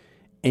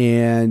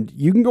 And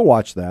you can go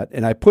watch that.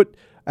 And I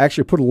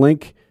actually put a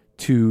link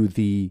to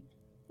the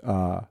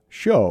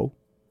show,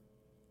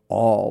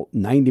 all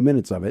 90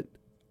 minutes of it,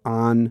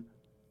 on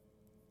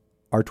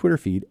our Twitter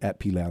feed at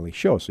P. Lally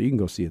Show. So you can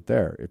go see it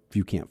there if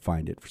you can't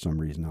find it for some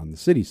reason on the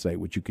city site,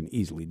 which you can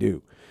easily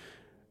do.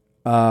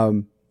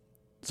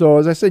 So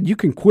as I said, you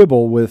can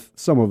quibble with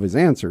some of his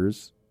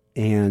answers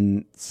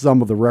and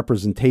some of the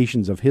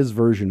representations of his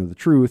version of the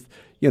truth,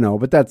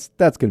 but that's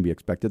going to be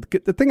expected.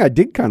 The thing I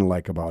did kind of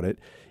like about it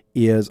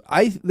is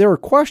there are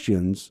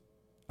questions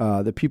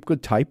that people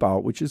could type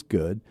out, which is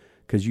good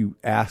because you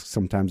ask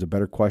sometimes a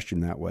better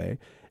question that way.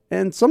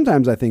 And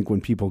sometimes I think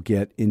when people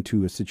get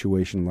into a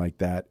situation like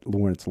that,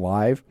 when it's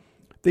live,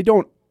 they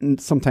don't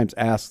sometimes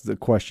ask the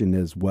question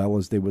as well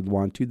as they would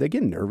want to. They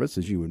get nervous,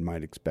 as you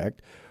might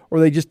expect, or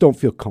they just don't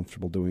feel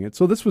comfortable doing it.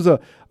 So this was a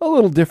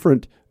little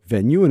different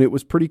venue, and it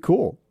was pretty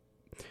cool.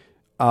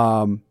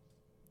 But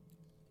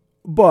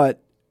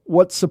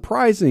what's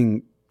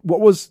surprising,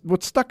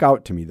 what stuck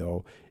out to me,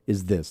 though,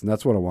 is this, and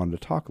that's what I wanted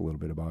to talk a little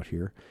bit about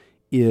here,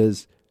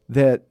 is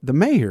that the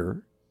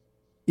mayor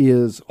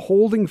is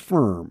holding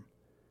firm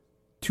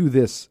to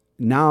this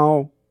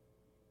now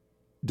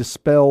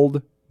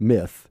dispelled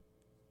myth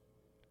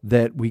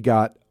that we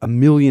got $1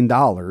 million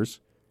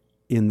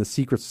in the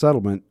secret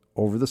settlement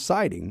over the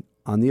siding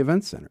on the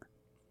event center.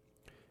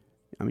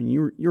 I mean,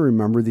 you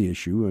remember the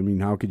issue. I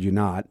mean, how could you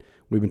not?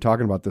 We've been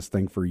talking about this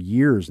thing for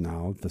years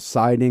now. The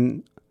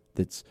siding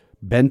that's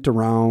bent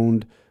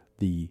around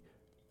the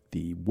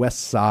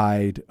west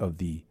side of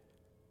the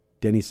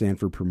Denny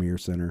Sanford Premier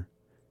Center.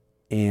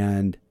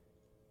 And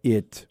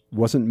it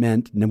wasn't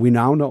meant, and we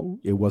now know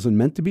it wasn't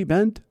meant to be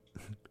bent,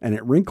 and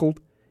it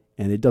wrinkled,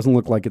 and it doesn't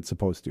look like it's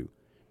supposed to.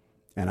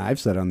 And I've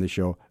said on this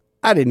show,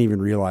 I didn't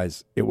even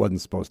realize it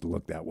wasn't supposed to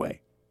look that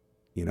way.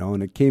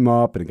 And it came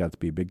up, and it got to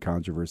be a big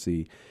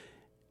controversy.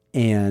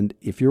 And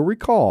if you'll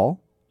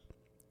recall,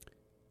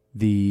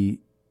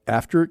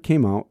 after it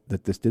came out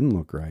that this didn't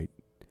look right,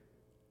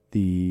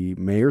 the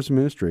mayor's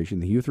administration,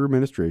 the Heuther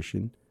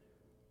administration,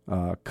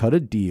 cut a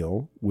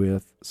deal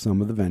with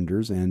some of the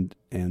vendors and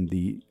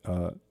the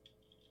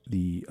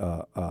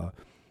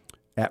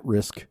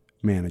at-risk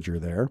manager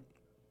there,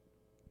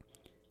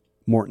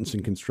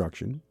 Mortensen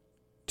Construction,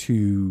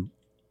 to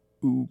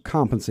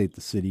compensate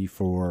the city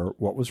for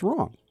what was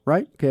wrong,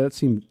 right? Okay, that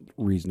seemed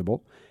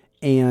reasonable.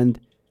 And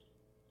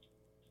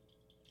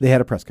they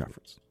had a press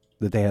conference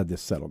that they had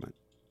this settlement,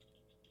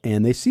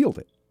 and they sealed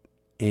it.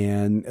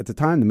 And at the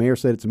time, the mayor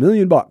said it's $1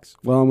 million.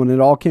 Well, when it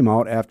all came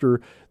out after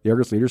the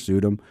Argus leader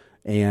sued him,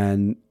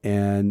 and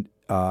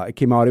it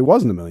came out it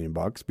wasn't $1 million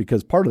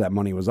because part of that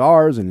money was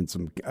ours, and in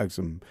some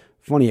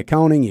funny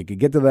accounting, you could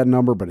get to that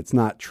number, but it's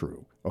not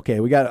true.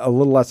 Okay, we got a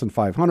little less than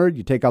 500.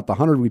 You take out the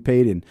 100 we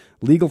paid in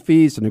legal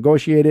fees to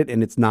negotiate it,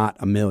 and it's not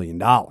 $1 million.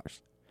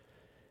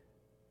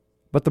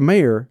 But the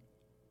mayor,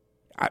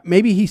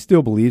 maybe he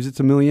still believes it's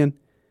 $1 million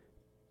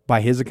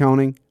by his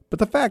accounting, but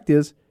the fact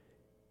is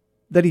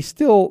that he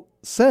still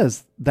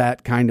says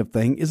that kind of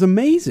thing is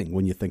amazing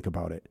when you think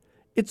about it.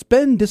 It's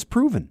been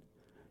disproven.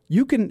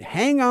 You can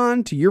hang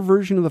on to your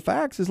version of the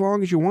facts as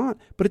long as you want,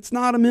 but it's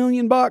not $1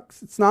 million.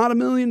 It's not $1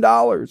 million.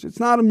 It's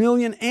not $1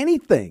 million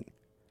anything.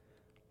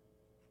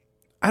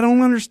 I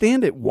don't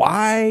understand it.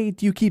 Why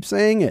do you keep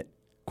saying it?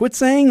 Quit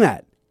saying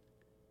that.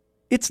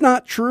 It's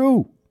not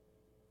true.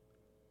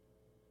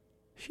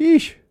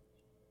 Sheesh.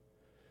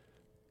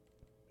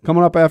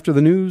 Coming up after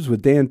the news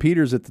with Dan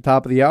Peters at the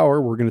top of the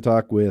hour, we're going to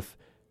talk with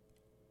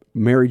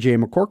Mary J.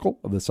 McCorkle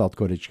of the South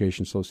Dakota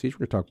Education Association.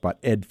 We're going to talk about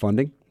ed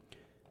funding.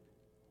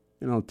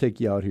 And I'll take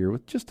you out here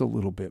with just a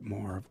little bit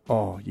more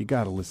of, you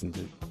got to listen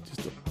to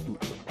just a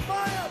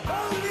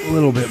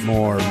little bit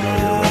more of Know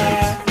Your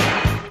Rights.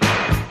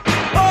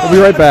 We'll be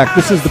right back.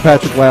 This is the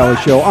Patrick Lally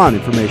Show on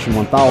Information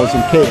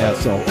 1000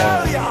 KSOO.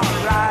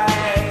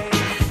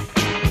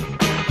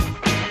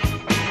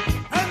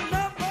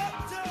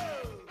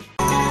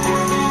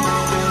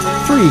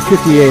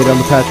 3:58 on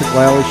the Patrick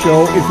Lally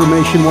Show,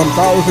 Information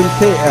 1000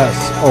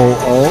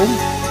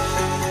 KSOO.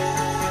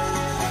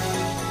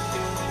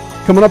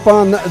 Coming up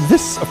on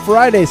this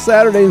Friday,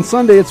 Saturday, and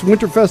Sunday, it's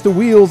Winterfest of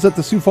Wheels at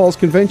the Sioux Falls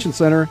Convention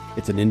Center.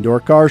 It's an indoor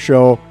car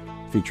show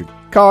featuring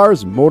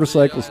cars,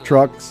 motorcycles,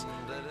 trucks.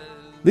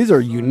 These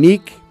are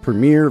unique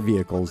premier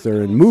vehicles.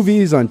 They're in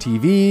movies, on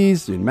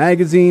TVs, in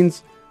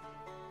magazines.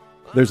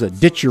 There's a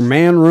Ditch Your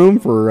Man room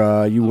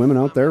for you women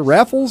out there.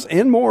 Raffles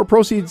and more.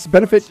 Proceeds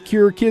benefit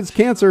Cure Kids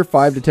Cancer.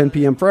 5 to 10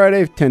 p.m.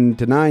 Friday, 10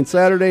 to 9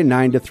 Saturday,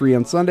 9 to 3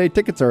 on Sunday.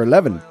 Tickets are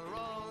 $11,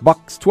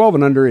 12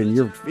 and under, and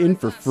you're in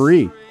for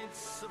free.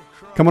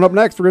 Coming up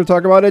next, we're going to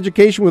talk about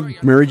education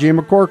with Mary J.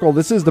 McCorkle.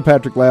 This is the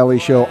Patrick Lally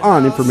Show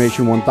on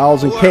Information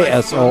 1000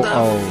 KSOO.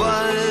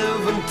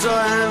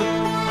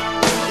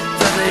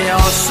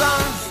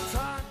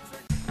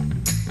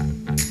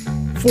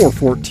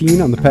 414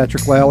 on the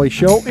Patrick Lally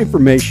Show,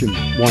 Information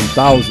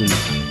 1000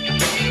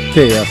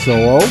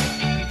 KSOO.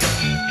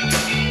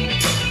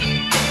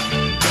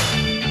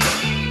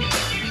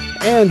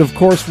 And of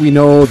course, we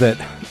know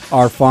that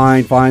our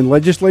fine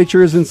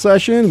legislature is in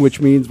session, which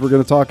means we're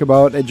going to talk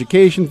about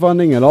education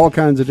funding at all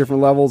kinds of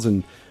different levels.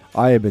 And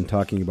I have been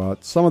talking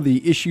about some of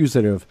the issues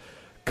that have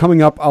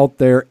coming up out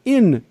there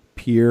in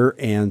Pierre.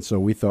 And so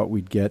we thought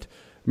we'd get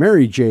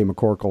Mary J.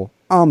 McCorkle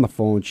on the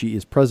phone. She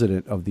is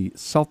president of the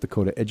South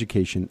Dakota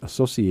Education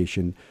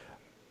Association.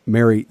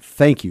 Mary,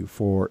 thank you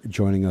for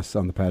joining us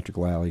on the Patrick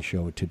Lally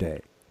Show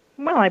today.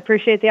 Well, I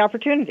appreciate the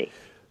opportunity.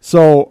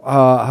 So,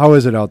 how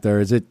is it out there?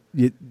 Is it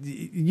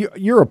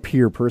you're a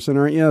Pierre person,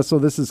 aren't you? So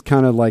this is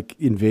kind of like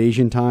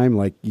invasion time.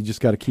 Like you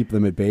just got to keep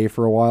them at bay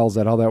for a while. Is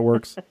that how that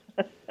works?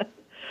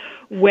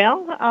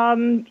 Well,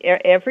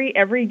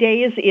 every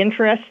day is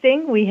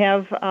interesting. We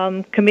have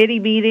committee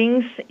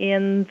meetings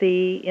in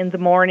the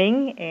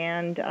morning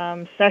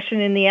and session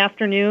in the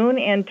afternoon,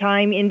 and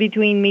time in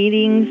between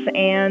meetings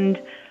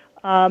and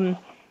time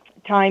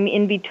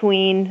in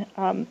between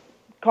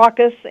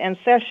caucus and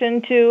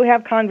session to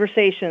have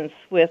conversations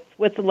with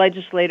the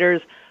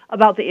legislators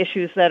about the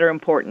issues that are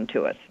important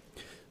to us.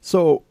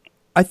 So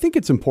I think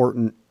it's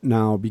important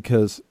now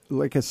because,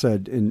 like I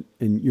said, and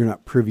you're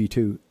not privy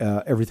to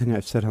everything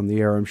I've said on the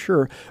air, I'm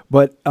sure,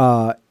 but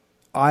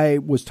I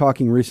was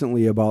talking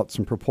recently about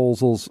some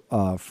proposals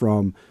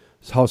from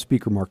House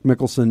Speaker Mark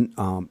Mickelson,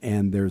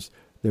 and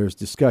there's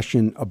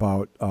discussion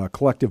about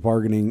collective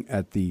bargaining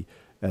at the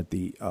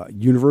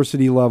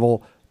university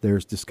level.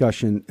 There's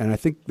discussion, and I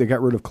think they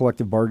got rid of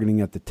collective bargaining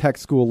at the tech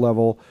school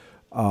level.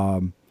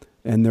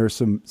 And there's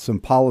some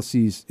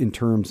policies in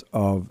terms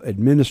of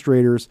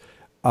administrators.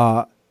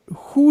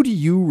 Who do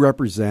you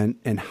represent,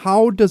 and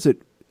how does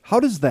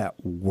that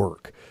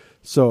work?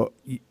 So,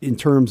 in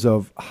terms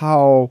of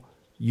how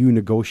you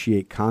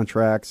negotiate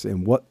contracts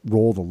and what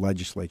role the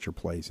legislature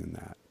plays in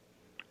that.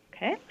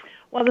 Okay.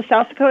 Well, the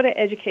South Dakota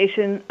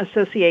Education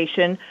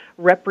Association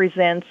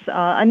represents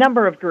a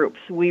number of groups.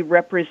 We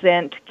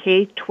represent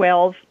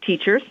K-12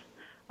 teachers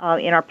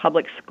in our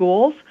public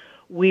schools.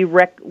 We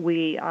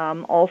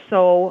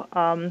also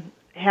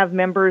have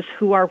members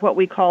who are what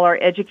we call our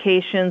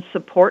education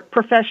support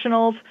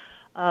professionals,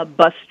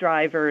 bus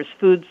drivers,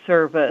 food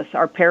service,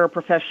 our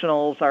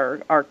paraprofessionals,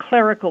 our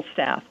clerical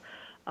staff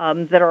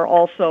that are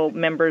also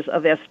members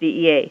of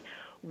SDEA.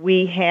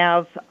 We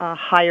have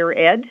higher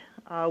ed.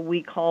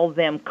 We call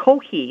them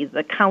COHE,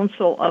 the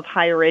Council of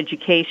Higher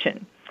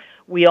Education.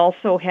 We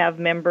also have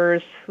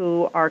members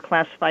who are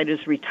classified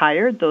as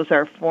retired. Those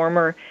are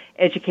former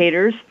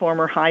educators,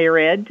 former higher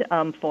ed,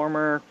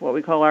 former what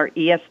we call our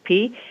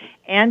ESP.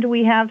 And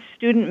we have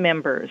student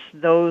members,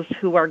 those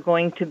who are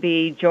going to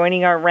be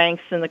joining our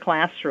ranks in the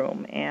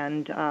classroom.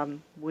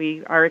 And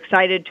we are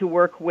excited to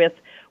work with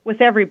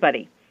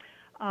everybody.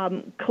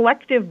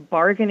 Collective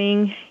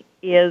bargaining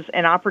is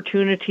an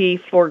opportunity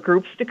for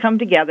groups to come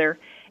together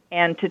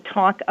and to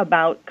talk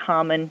about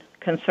common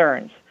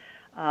concerns.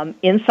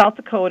 In South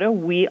Dakota,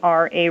 we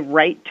are a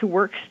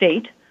right-to-work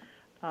state,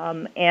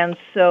 and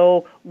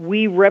so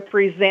we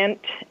represent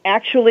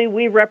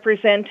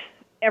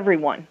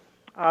everyone,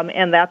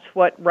 and that's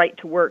what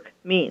right-to-work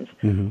means.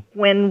 Mm-hmm.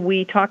 When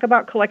we talk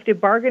about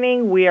collective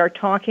bargaining, we are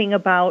talking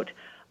about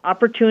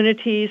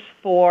opportunities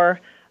for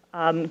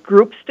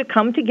groups to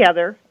come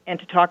together and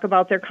to talk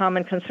about their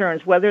common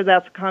concerns, whether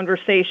that's a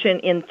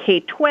conversation in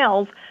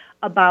K-12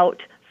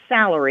 about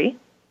salary,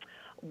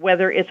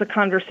 whether it's a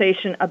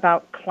conversation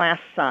about class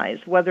size,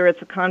 whether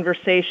it's a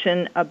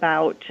conversation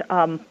about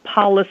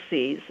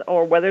policies,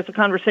 or whether it's a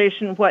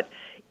conversation what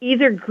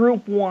either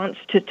group wants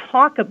to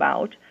talk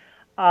about,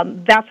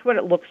 that's what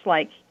it looks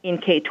like in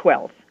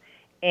K-12.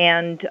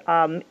 And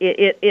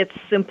it's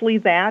simply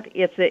that.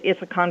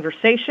 It's a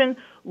conversation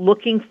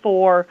looking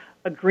for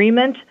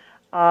agreement.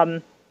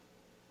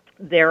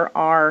 There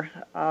are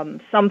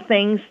some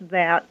things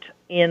that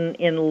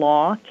in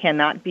law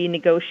cannot be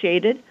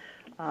negotiated.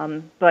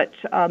 But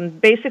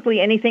basically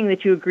anything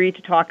that you agree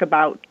to talk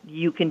about,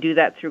 you can do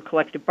that through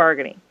collective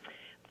bargaining.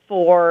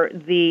 For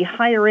the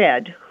higher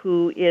ed,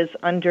 who is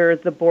under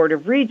the Board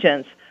of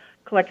Regents,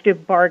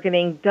 collective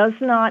bargaining does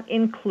not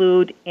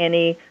include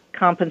any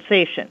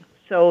compensation.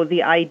 So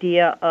the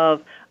idea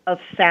of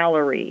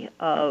salary,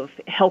 of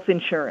health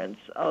insurance,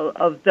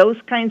 of those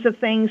kinds of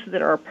things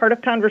that are a part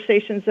of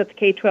conversations at the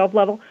K-12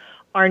 level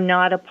are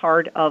not a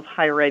part of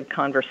higher ed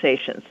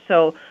conversations.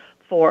 So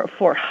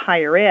for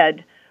higher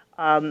ed,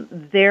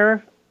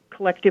 their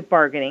collective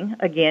bargaining,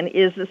 again,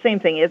 is the same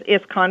thing.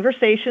 It's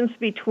conversations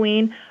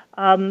between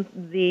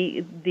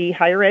the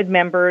higher ed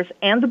members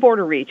and the Board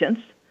of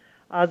Regents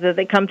that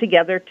they come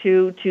together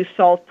to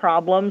solve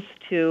problems,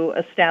 to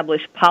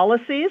establish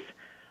policies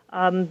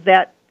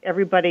that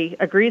everybody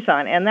agrees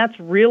on. And that's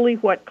really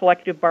what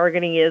collective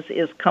bargaining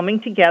is coming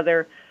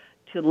together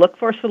to look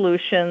for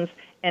solutions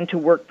and to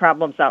work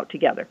problems out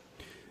together.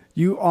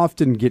 You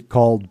often get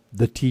called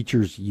the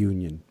teachers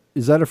union.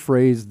 Is that a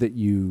phrase that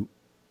you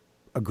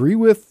agree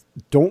with,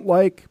 don't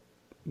like?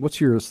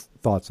 What's your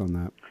thoughts on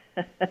that?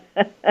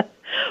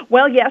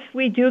 Well, yes,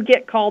 we do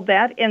get called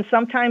that, and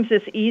sometimes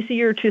it's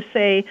easier to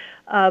say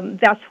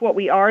that's what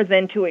we are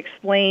than to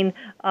explain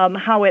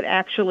how it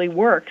actually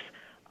works.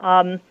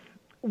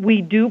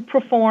 We do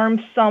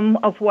perform some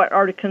of what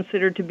are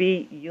considered to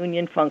be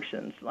union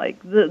functions,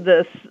 like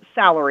the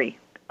salary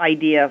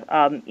idea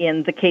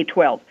in the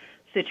K-12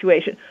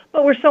 situation.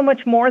 But we're so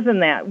much more than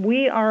that.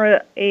 We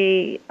are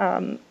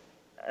an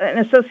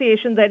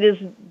association that is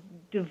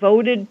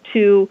devoted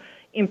to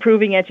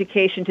improving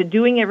education, to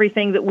doing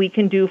everything that we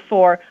can do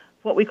for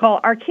what we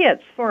call our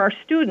kids, for our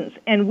students.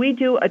 And we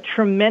do a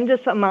tremendous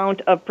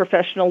amount of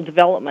professional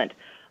development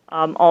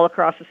all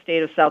across the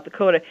state of South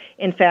Dakota.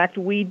 In fact,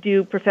 we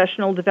do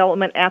professional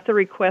development at the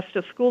request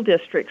of school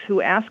districts who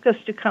ask us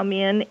to come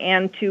in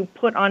and to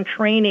put on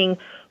training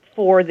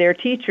for their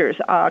teachers,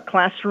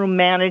 classroom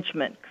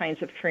management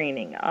kinds of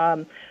training,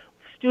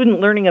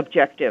 student learning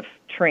objective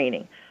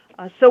training.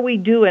 So we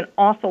do an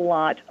awful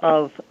lot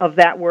of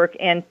that work,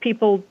 and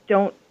people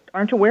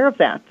aren't aware of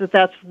that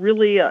that's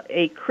really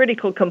a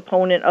critical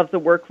component of the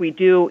work we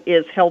do,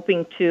 is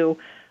helping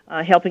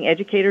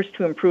educators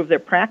to improve their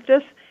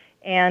practice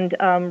and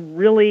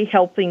really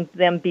helping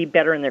them be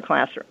better in their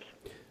classrooms.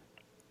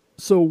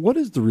 So what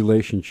is the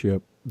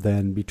relationship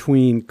then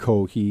between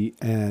COHE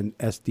and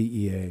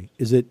SDEA?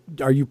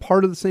 Are you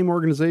part of the same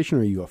organization?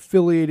 Are you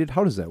affiliated?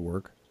 How does that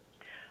work?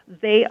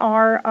 They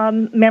are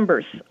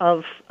members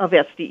of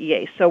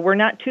SDEA. So we're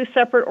not two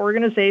separate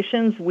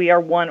organizations. We are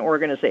one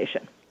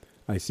organization.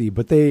 I see.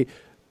 But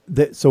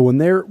so when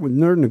they're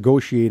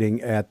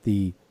negotiating at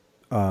the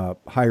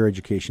higher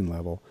education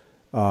level,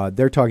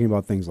 they're talking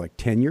about things like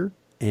tenure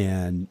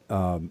and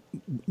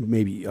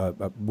maybe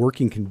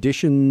working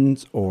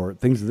conditions or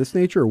things of this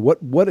nature. Or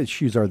what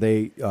issues are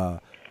they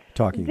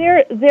talking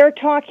about? They're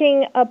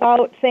talking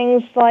about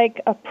things like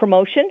a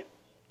promotion.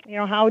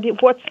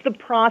 What's the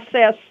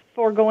process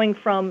for going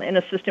from an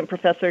assistant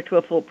professor to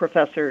a full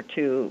professor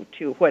to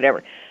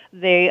whatever.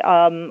 They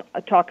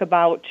talk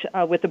about,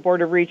 with the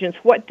Board of Regents,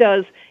 what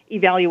does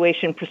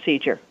evaluation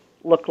procedure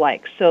look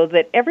like, so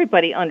that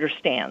everybody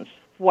understands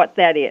what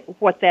that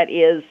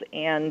is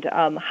and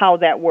how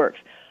that works.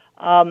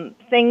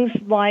 Things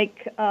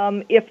like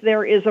if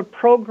there is a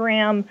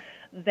program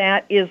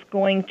that is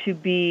going to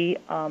be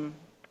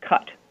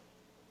cut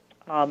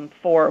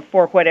for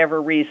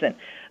whatever reason.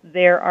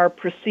 There are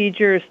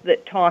procedures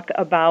that talk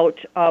about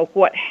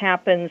what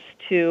happens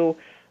to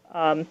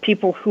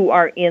people who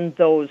are in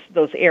those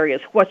areas.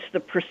 What's the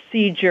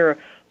procedure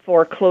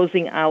for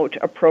closing out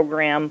a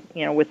program,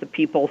 with the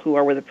people who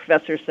are with the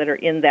professors that are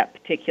in that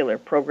particular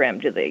program?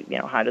 Do they,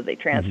 how do they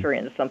transfer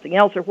into something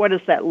else, or what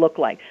does that look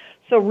like?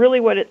 So really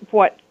what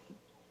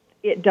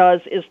it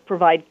does is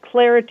provide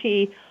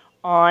clarity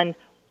on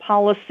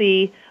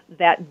policy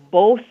that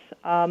both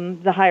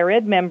the higher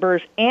ed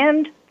members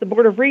and the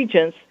Board of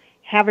Regents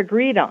have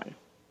agreed on.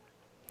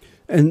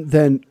 And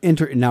then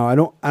now I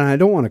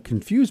don't want to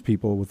confuse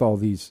people with all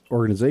these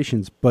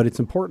organizations, but it's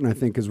important, I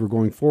think, as we're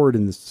going forward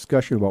in this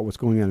discussion about what's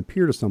going on in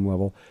Pierre to some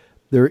level,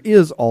 there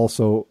is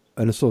also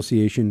an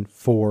association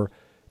for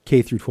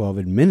K through 12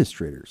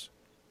 administrators,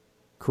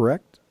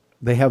 correct?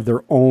 They have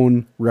their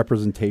own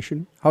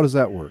representation. How does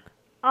that work?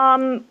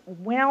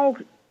 Well,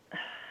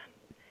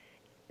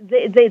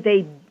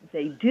 they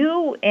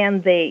do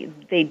and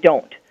they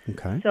don't.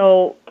 Okay.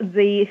 So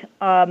the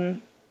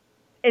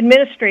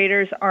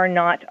administrators are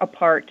not a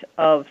part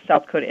of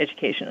South Dakota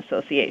Education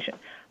Association.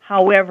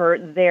 However,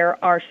 there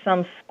are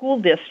some school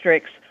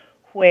districts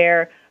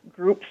where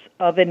groups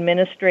of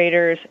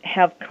administrators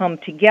have come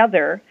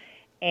together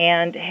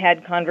and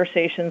had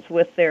conversations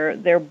with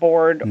their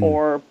board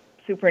or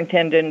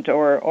superintendent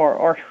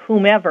or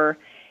whomever,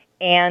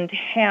 and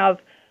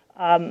have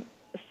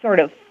sort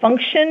of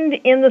functioned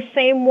in the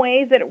same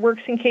way that it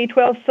works in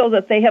K-12, so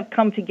that they have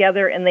come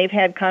together and they've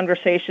had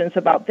conversations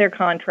about their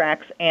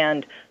contracts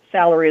and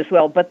salary as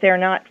well, but they're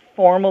not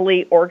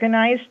formally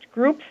organized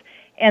groups,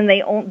 and they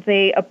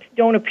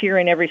don't appear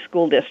in every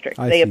school district.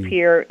 They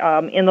appear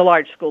in the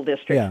large school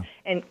districts. Yeah.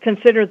 And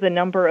consider the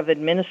number of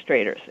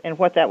administrators and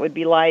what that would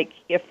be like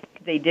if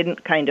they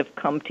didn't kind of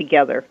come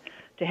together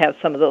to have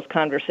some of those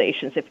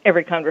conversations, if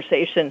every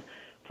conversation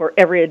for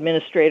every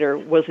administrator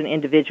was an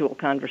individual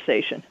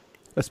conversation.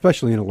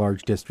 Especially in a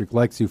large district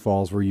like Sioux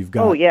Falls, where you've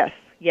got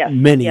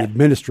many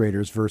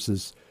administrators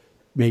versus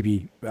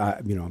maybe,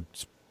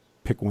 just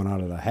pick one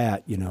out of the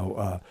hat,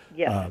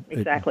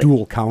 exactly.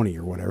 Dual County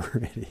or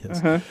whatever it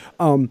is.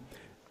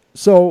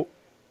 So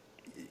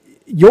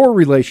your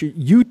relation,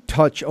 you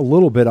touch a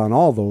little bit on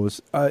all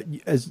those,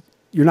 as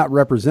you're not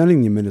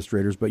representing the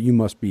administrators, but you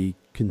must be,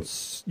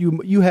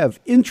 you have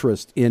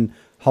interest in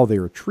how they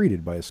are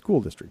treated by a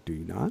school district, do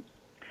you not?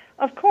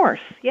 Of course,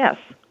 yes.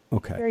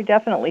 Okay. Very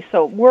definitely.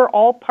 So we're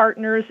all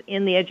partners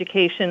in the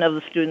education of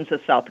the students of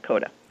South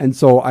Dakota. And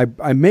so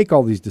I make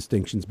all these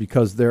distinctions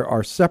because there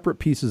are separate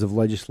pieces of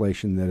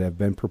legislation that have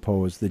been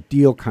proposed that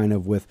deal kind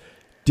of with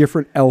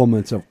different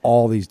elements of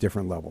all these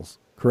different levels,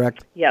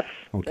 correct? Yes,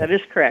 Okay. that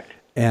is correct.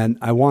 And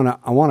I want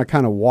to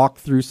kind of walk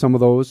through some of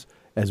those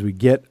as we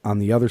get on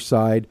the other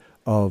side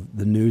of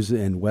the news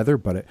and weather.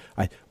 But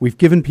we've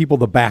given people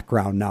the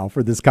background now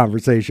for this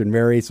conversation,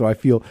 Mary. So I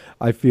feel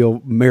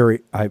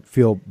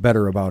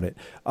better about it.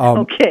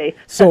 Okay.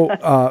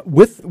 So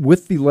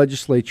with the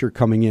legislature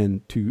coming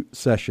into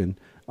session,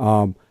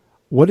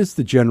 what is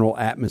the general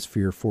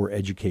atmosphere for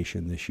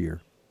education this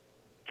year?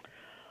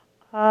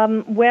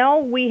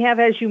 Well, we have,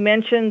 as you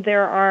mentioned,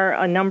 there are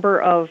a number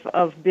of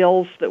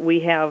bills that we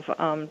have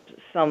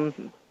some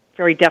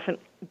very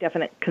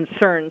definite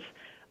concerns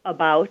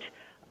about.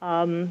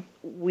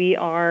 We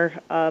are,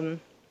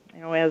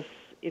 as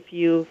if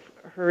you've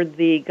heard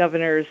the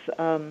governor's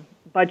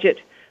budget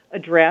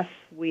address,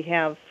 we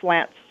have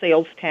flat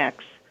sales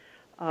tax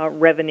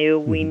revenue.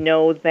 Mm-hmm. We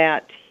know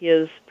that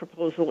his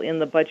proposal in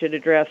the budget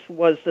address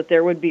was that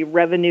there would be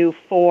revenue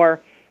for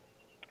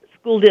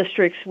school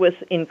districts with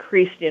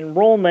increased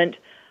enrollment,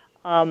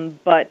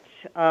 but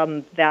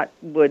that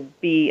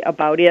would be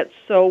about it.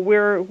 So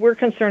we're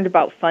concerned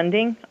about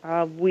funding.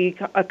 We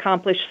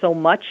accomplished so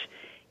much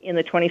in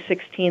the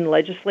 2016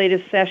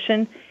 legislative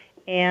session,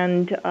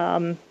 and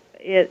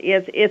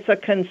it's a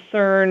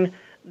concern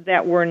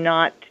that we're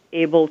not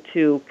able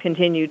to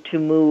continue to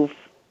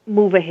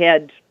move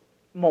ahead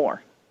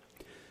more.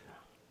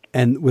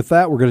 And with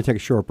that, we're going to take a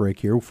short break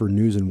here for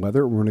news and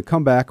weather. We're going to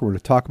come back and we're going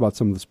to talk about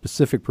some of the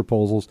specific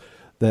proposals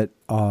that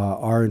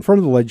are in front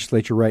of the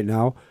legislature right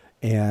now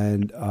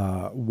and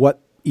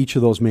what each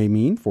of those may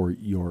mean for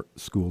your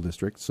school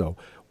district. So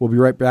we'll be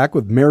right back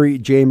with Mary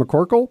J.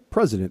 McCorkle,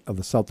 president of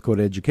the South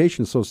Dakota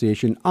Education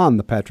Association, on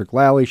the Patrick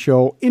Lally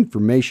Show,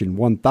 Information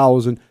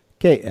 1000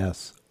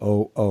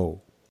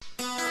 KSOO.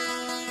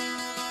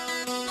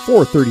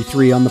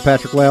 4:33 on the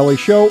Patrick Lally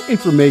Show,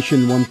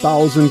 Information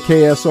 1000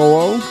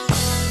 KSOO.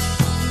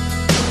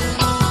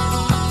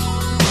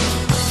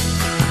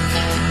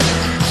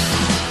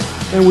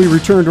 And we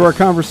return to our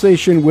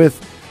conversation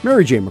with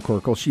Mary J.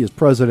 McCorkle. She is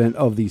president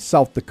of the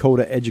South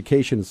Dakota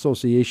Education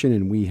Association,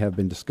 and we have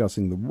been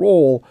discussing the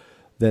role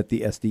that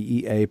the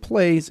SDEA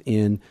plays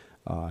in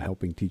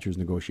helping teachers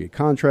negotiate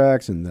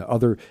contracts and the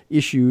other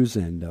issues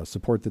and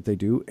support that they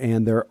do.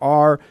 And there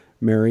are,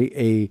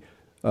 Mary,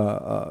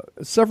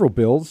 several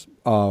bills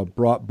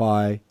brought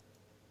by,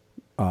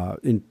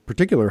 in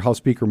particular, House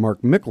Speaker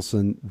Mark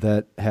Mickelson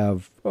that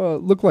have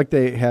look like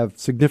they have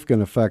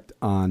significant effect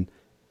on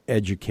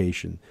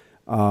education.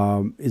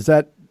 Is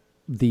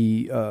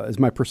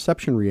my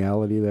perception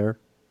reality there?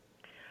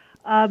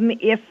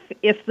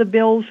 If the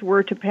bills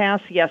were to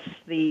pass, yes,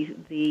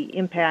 the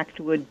impact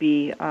would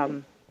be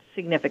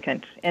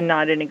significant and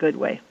not in a good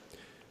way.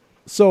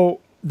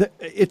 So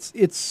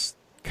it's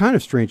kind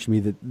of strange to me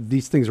that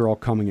these things are all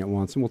coming at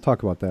once, and we'll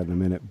talk about that in a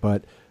minute.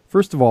 But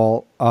first of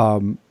all,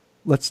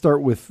 let's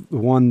start with the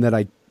one that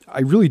I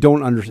really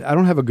don't understand. I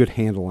don't have a good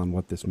handle on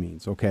what this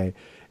means, okay?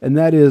 And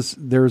that is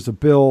there's a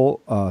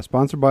bill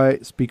sponsored by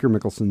Speaker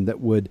Mickelson that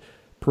would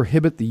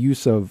prohibit the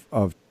use of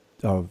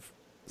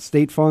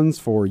state funds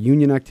for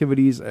union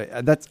activities.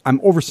 I'm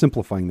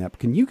oversimplifying that. But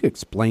can you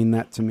explain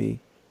that to me?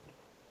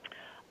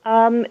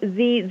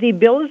 The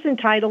bill is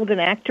entitled "An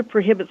Act to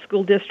Prohibit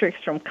School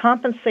Districts from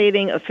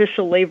Compensating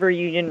Official Labor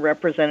Union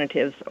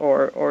Representatives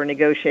or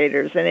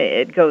Negotiators," and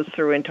it goes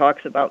through and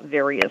talks about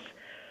various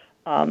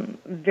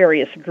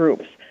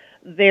groups.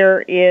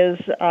 There is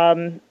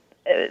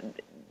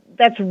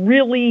that's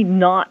really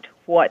not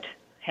what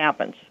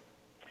happens.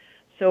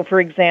 So, for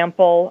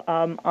example,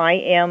 I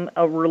am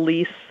a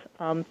release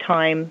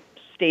time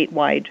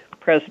statewide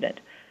president.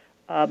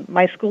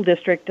 My school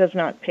district does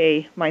not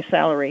pay my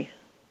salary.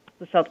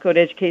 The South Dakota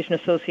Education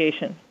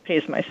Association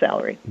pays my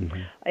salary,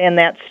 mm-hmm. and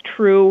that's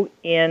true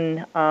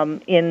in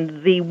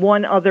the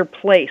one other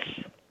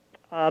place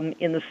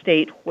in the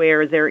state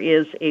where there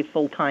is a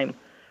full-time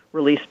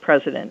release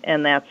president,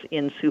 and that's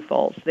in Sioux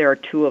Falls. There are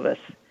two of us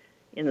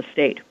in the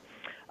state.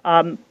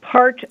 What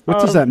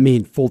does that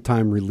mean,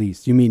 full-time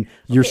release? You mean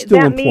you're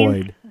still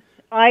employed?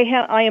 I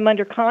am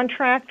under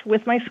contract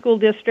with my school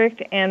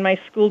district, and my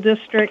school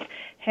district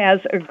has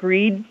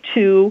agreed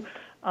to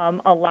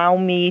allow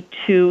me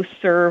to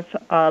serve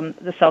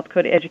the South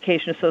Dakota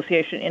Education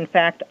Association. In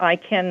fact, I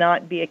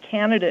cannot be a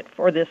candidate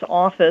for this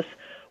office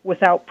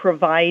without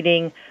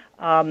providing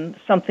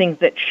something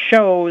that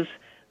shows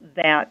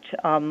that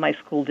my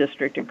school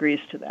district agrees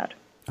to that.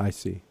 I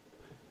see.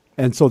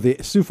 And so the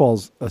Sioux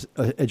Falls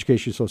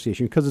Education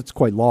Association, because it's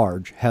quite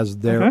large, has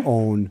their mm-hmm.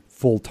 own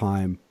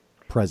full-time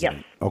president.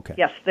 Yes. Okay.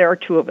 Yes, there are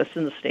two of us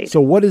in the state.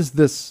 So what is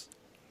this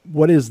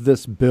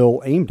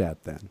bill aimed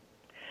at then?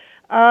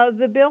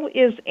 The bill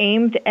is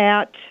aimed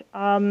at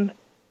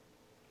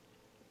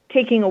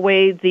taking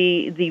away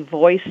the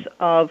voice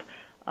of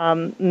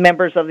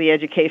members of the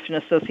Education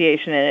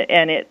Association,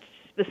 and it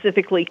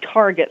specifically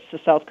targets the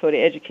South Dakota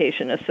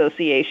Education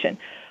Association.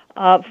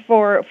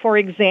 For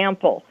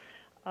example,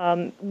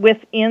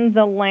 within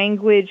the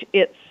language,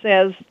 it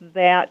says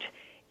that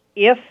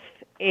if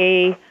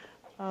a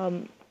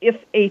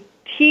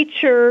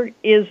teacher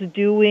is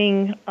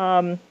doing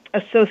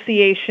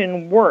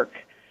association work,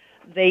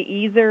 they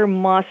either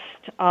must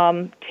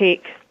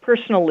take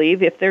personal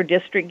leave if their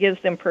district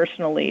gives them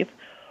personal leave,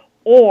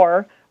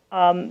 or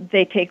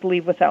they take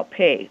leave without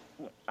pay.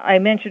 I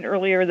mentioned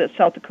earlier that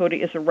South Dakota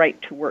is a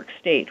right-to-work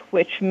state,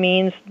 which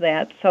means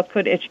that South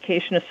Dakota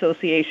Education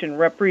Association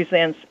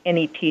represents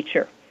any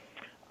teacher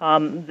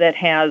that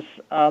has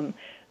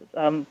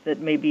that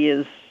maybe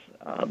is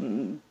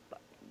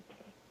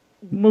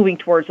moving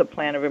towards a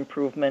plan of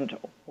improvement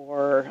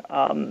or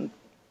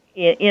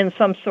in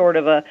some sort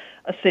of a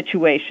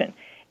situation.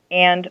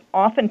 And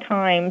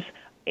oftentimes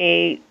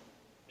a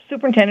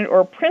superintendent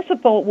or a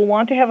principal will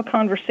want to have a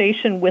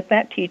conversation with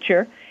that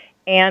teacher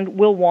and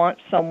will want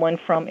someone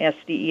from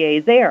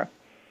SDEA there.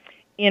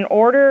 In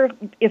order,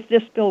 if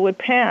this bill would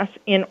pass,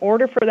 in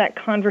order for that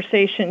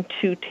conversation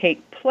to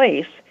take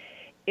place,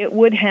 it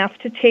would have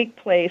to take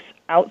place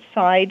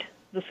outside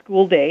the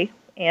school day,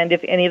 and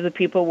if any of the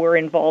people were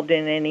involved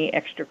in any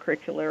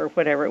extracurricular or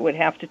whatever, it would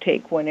have to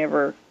take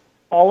whenever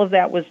all of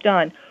that was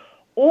done,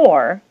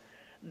 or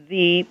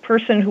the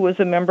person who was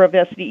a member of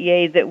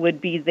SDEA that would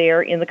be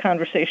there in the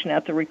conversation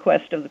at the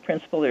request of the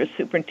principal or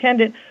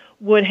superintendent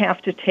would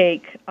have to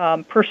take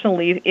personal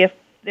leave if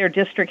their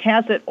district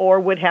has it, or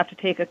would have to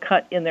take a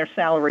cut in their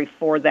salary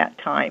for that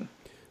time.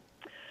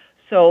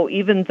 So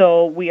even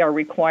though we are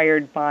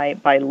required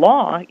by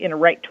law in a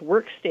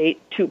right-to-work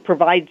state to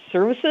provide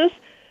services,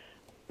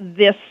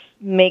 this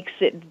makes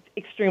it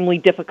extremely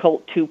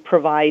difficult to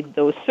provide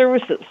those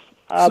services.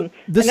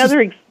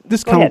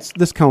 This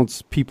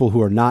counts people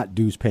who are not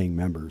dues-paying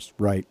members,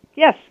 right?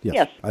 Yes.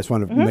 I just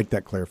want to make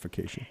that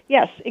clarification.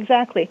 Yes,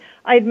 exactly.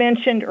 I had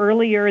mentioned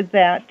earlier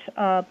that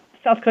South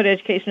Dakota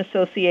Education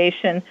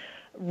Association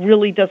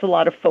really does a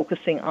lot of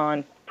focusing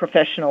on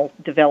professional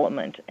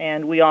development,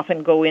 and we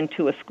often go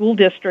into a school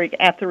district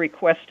at the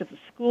request of the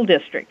school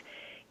district.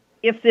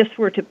 If this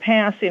were to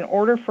pass, in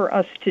order for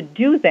us to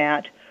do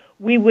that,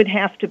 we would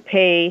have to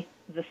pay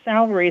the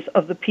salaries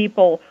of the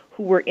people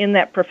who were in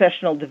that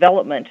professional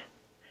development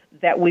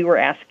that we were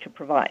asked to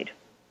provide,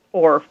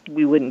 or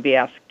we wouldn't be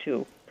asked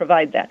to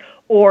provide that,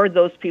 or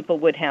those people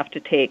would have to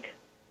take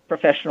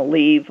professional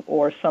leave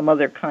or some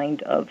other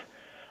kind of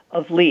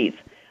leave.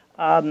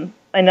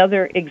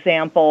 Another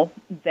example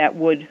that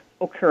would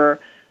occur,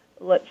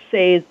 let's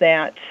say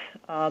that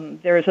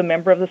there is a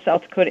member of the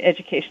South Dakota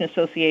Education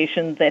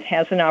Association that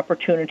has an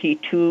opportunity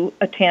to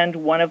attend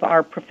one of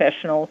our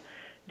professional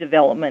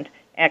development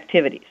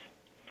activities.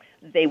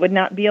 They would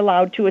not be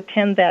allowed to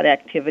attend that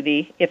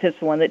activity if it's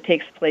one that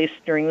takes place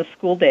during the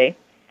school day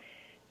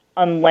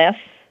unless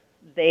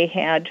they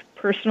had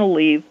personal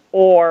leave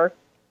or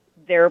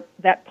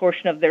that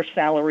portion of their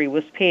salary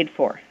was paid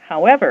for.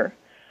 However,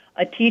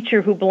 a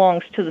teacher who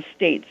belongs to the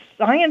State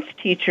Science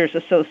Teachers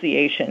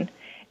Association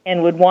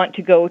and would want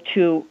to go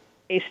to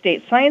a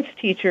State Science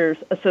Teachers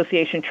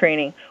Association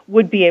training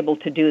would be able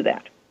to do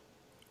that.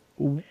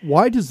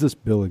 Why does this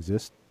bill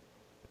exist?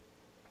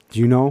 Do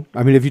you know?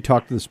 I mean, have you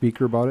talked to the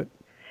speaker about it?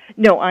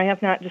 No, I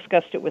have not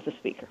discussed it with the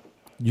speaker.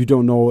 You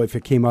don't know if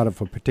it came out of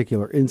a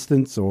particular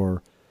instance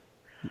or?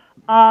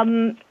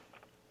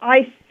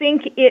 I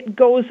think it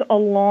goes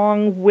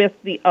along with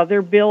the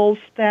other bills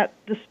that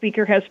the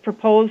speaker has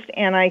proposed,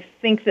 and I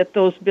think that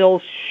those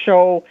bills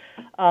show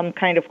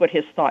kind of what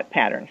his thought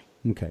pattern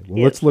Okay, well,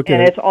 is. let's look at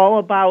and it. And it's all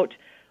about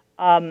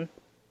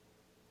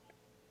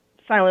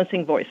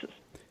silencing voices.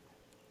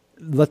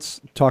 Let's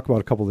talk about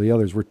a couple of the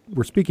others.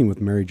 We're speaking with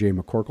Mary J.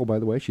 McCorkle, by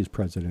the way. She's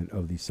president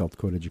of the South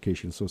Dakota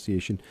Education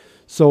Association.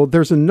 So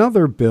there's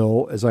another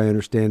bill, as I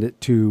understand it,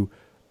 to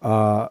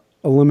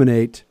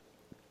eliminate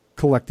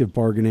collective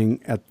bargaining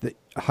at the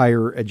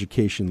higher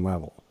education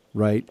level,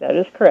 right? That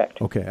is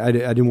correct. Okay, I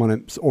didn't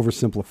want to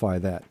oversimplify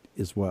that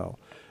as well.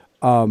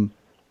 And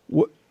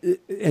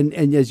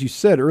as you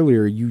said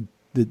earlier,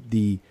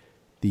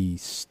 the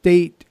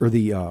state or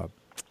the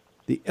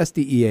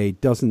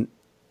SDEA doesn't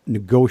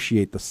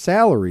negotiate the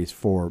salaries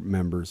for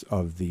members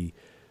of the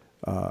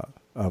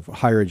of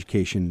higher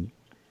education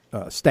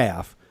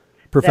staff,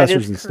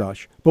 professors and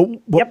such.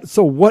 But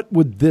so what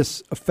would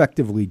this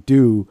effectively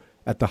do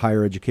at the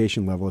higher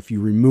education level if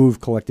you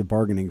remove collective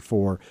bargaining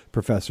for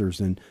professors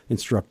and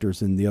instructors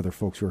and the other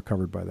folks who are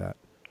covered by that?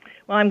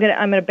 Well, I'm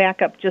going to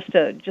back up just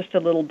a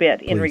little bit.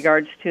 Please. In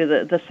regards to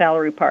the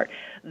salary part.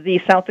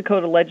 The South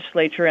Dakota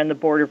Legislature and the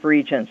Board of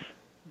Regents,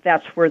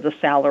 that's where the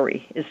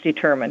salary is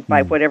determined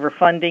by whatever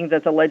funding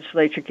that the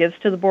legislature gives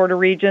to the Board of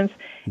Regents,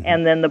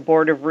 and then the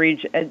Board of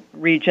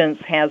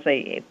Regents has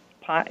a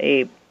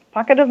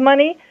pocket of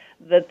money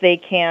that they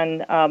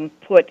can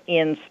put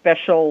in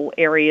special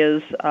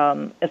areas,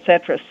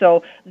 etc.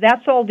 So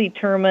that's all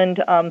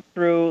determined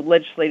through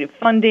legislative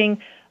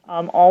funding.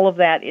 All of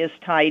that is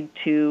tied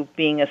to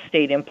being a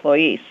state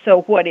employee.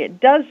 So what it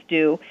does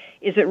do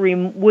is it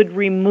would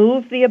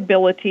remove the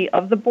ability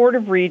of the Board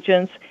of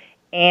Regents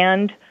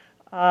and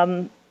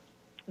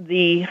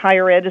the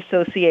Higher Ed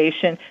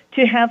Association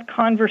to have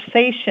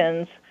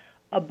conversations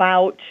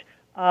about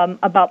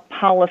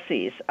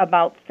policies,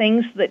 about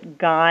things that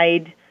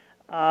guide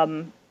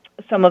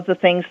some of the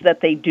things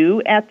that they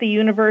do at the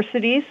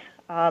universities,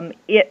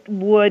 it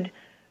would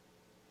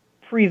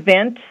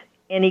prevent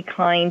any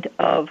kind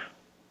of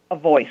a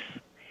voice.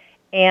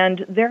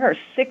 And there are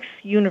 6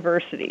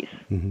 universities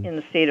in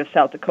the state of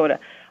South Dakota.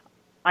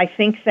 I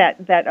think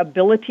that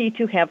ability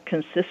to have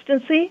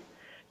consistency,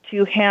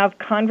 to have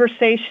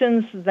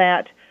conversations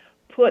that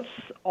puts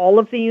all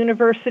of the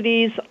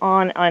universities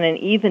on an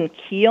even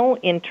keel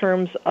in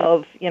terms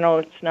of,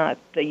 it's not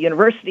the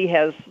university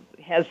has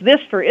this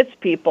for its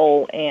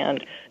people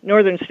and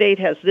Northern State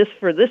has this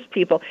for this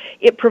people.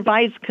 It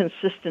provides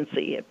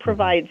consistency. It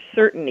provides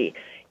certainty.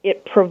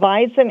 It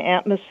provides an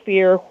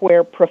atmosphere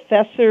where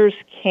professors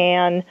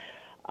can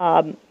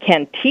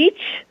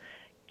teach,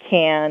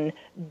 can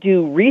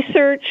do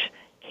research,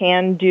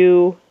 can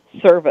do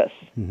service,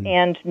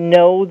 and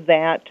know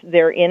that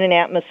they're in an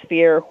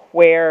atmosphere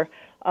where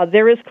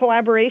there is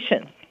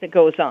collaboration that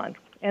goes on.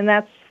 And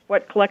that's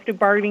what collective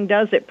bargaining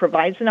does. It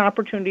provides an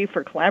opportunity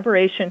for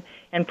collaboration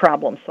and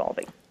problem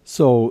solving.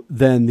 So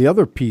then the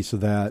other piece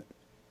of that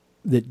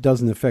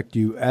doesn't affect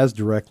you as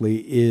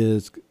directly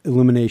is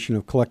elimination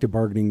of collective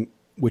bargaining,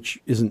 which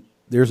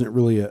there isn't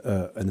really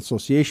an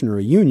association or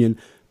a union,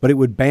 but it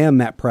would ban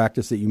that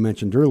practice that you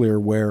mentioned earlier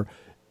where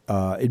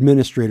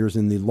administrators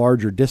in the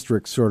larger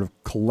districts sort of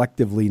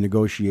collectively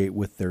negotiate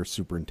with their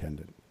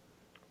superintendent.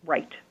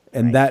 Right.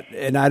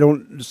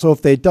 And so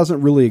if it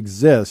doesn't really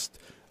exist,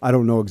 I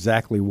don't know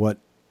exactly what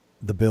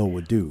the bill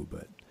would do,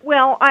 but.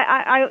 Well,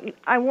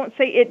 I won't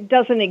say it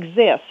doesn't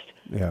exist.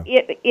 Yeah.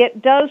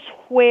 It does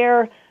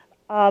where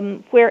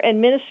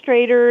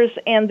administrators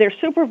and their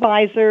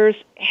supervisors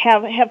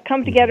have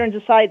come together and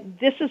decide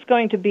this is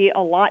going to be a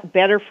lot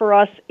better for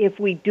us if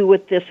we do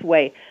it this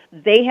way.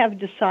 They have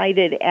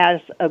decided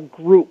as a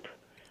group.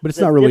 But it's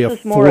not really this a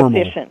is more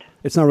formal. Efficient.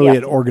 It's not really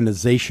an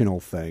organizational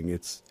thing.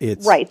 It's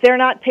right. They're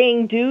not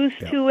paying dues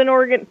to an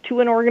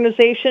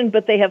organization,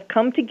 but they have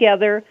come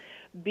together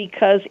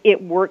because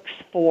it works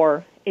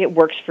for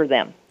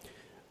them.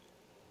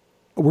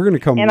 We're going to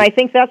come, and I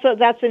think that's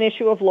an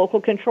issue of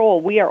local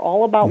control. We are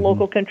all about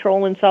local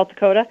control in South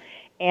Dakota,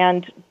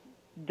 and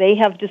they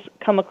have just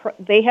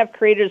they have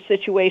created a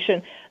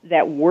situation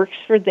that works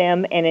for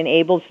them and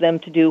enables them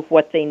to do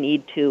what they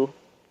need to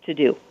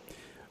do.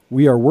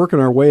 We are working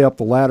our way up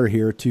the ladder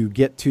here to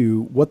get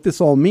to what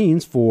this all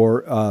means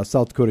for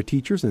South Dakota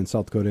teachers and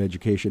South Dakota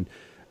education.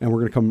 And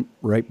we're going to come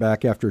right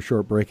back after a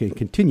short break and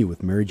continue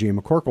with Mary J.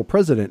 McCorkle,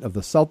 president of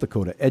the South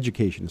Dakota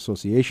Education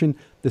Association.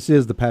 This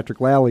is the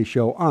Patrick Lally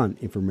Show on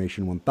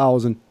Information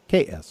 1000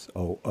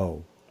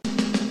 KSOO.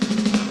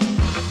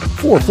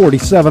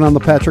 447 on the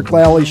Patrick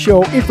Lally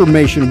Show,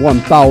 Information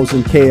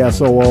 1000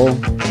 KSOO.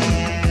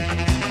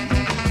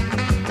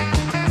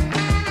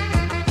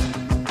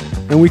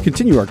 And we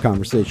continue our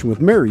conversation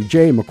with Mary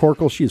J.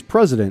 McCorkle. She is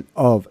president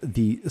of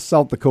the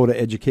South Dakota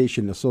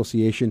Education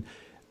Association.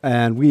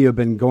 And we have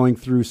been going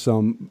through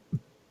some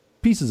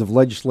pieces of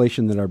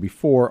legislation that are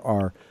before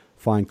our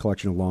fine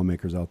collection of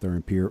lawmakers out there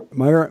in Pierre.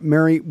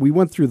 Mary, we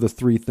went through the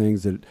 3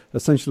 things that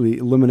essentially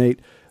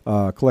eliminate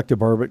collective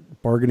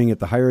bargaining at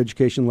the higher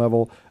education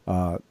level,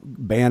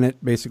 ban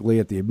it basically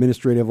at the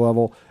administrative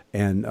level,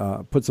 and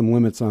put some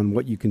limits on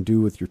what you can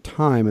do with your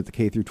time at the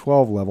K through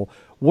 12 level.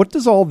 What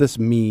does all this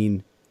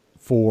mean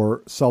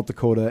for South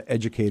Dakota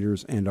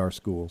educators and our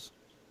schools?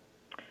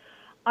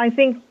 I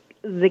think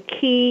the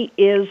key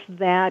is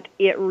that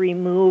it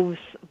removes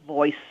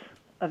voice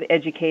of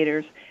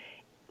educators.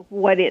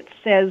 What it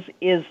says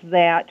is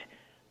that,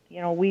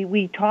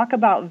 we talk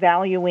about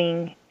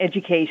valuing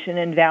education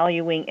and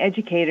valuing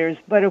educators,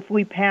 but if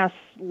we pass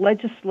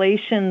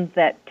legislation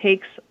that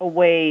takes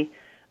away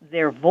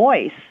their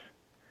voice,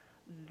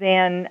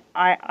 then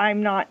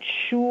I'm not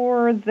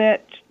sure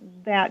that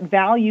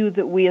value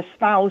that we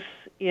espouse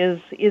is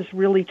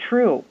really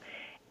true.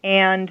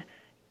 And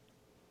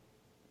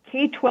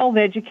K-12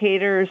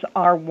 educators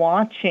are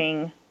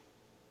watching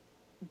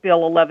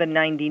Bill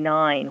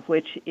 1199,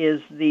 which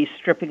is the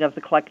stripping of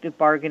the collective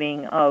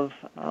bargaining of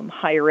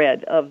higher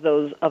ed, of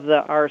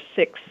our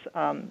 6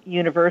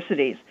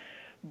 universities,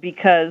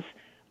 because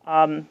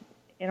that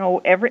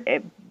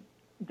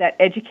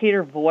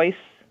educator voice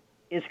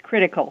is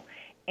critical.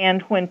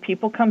 And when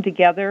people come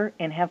together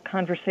and have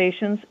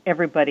conversations,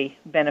 everybody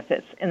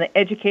benefits. And the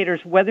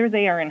educators, whether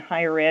they are in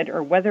higher ed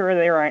or whether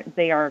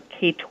they are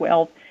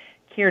K-12,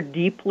 care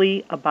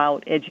deeply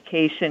about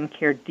education,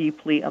 care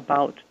deeply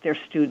about their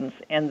students,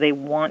 and they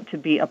want to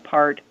be a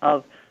part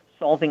of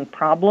solving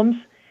problems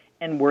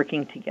and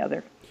working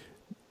together.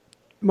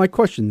 My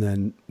question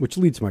then, which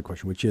leads to my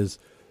question, which is,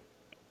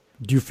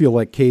 do you feel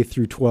like K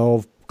through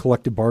 12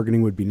 collective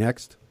bargaining would be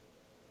next?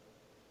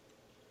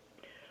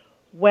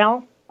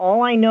 Well,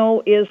 all I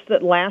know is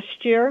that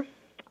last year,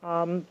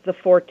 the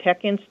 4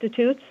 tech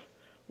institutes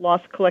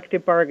lost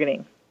collective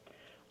bargaining.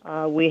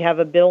 We have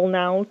a bill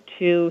now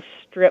to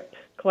strip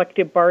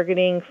collective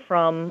bargaining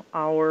from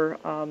our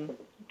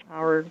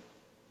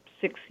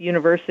 6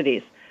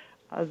 universities.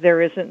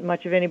 There isn't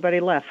much of anybody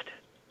left.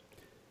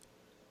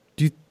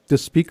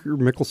 Does Speaker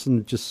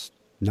Mickelson just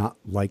not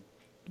like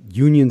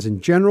unions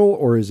in general,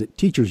 or is it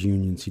teachers'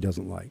 unions he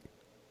doesn't like?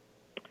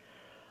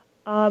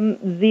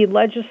 The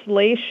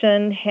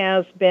legislation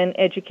has been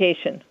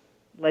education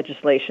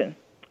legislation.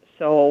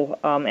 So,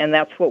 and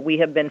that's what we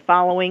have been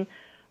following.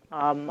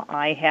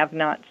 I have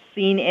not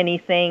seen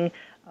anything,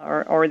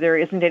 or there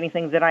isn't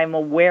anything that I'm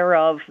aware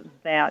of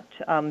that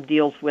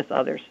deals with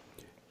others.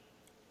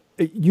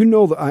 You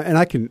know, and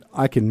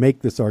I can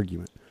make this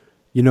argument.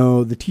 You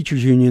know, the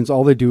teachers' unions,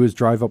 all they do is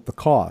drive up the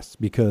costs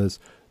because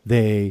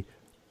they,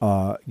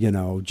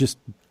 just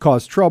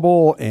cause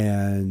trouble,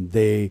 and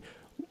they,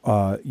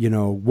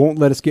 won't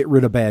let us get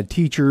rid of bad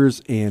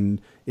teachers,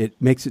 and it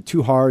makes it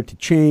too hard to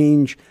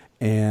change.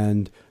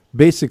 And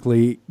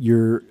basically,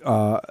 you're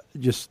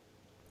just,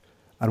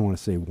 I don't want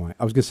to say whiny.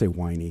 I was going to say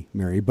whiny,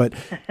 Mary, but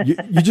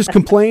you just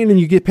complain and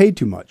you get paid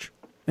too much.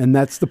 And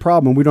that's the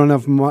problem. We don't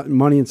have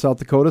money in South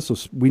Dakota, so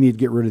we need to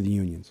get rid of the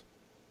unions.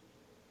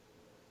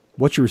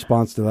 What's your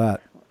response to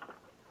that?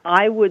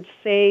 I would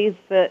say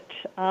that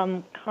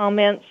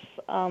comments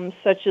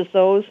such as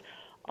those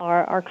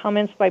are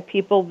comments by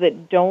people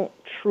that don't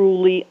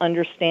truly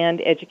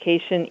understand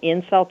education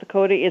in South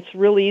Dakota. It's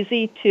real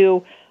easy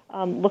to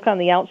look on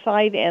the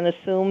outside and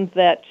assume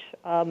that,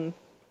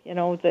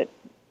 that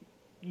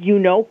you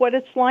know what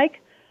it's like,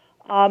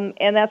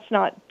 and that's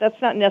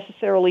not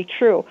necessarily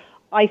true.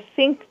 I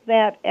think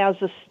that as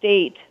a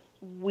state,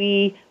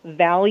 we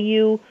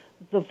value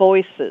the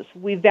voices.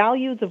 We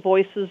value the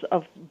voices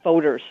of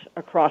voters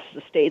across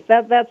the state.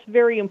 That's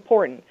very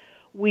important.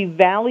 We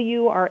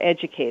value our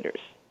educators.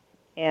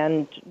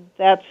 And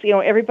that's,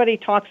 everybody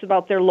talks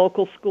about their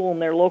local school,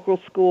 and their local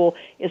school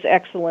is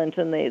excellent,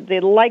 and they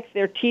like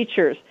their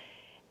teachers.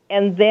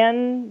 And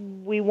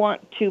then we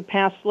want to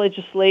pass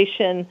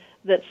legislation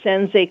that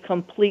sends a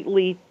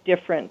completely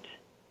different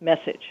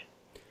message.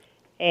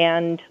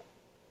 And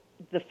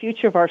the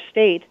future of our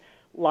state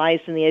lies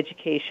in the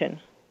education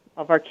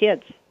of our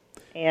kids.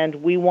 And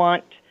we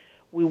want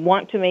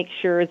to make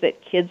sure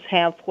that kids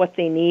have what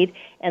they need,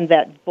 and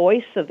that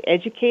voice of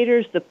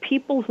educators, the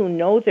people who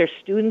know their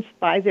students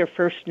by their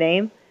first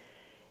name,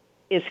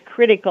 is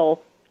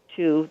critical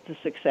to the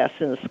success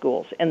in the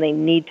schools, and they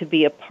need to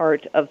be a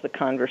part of the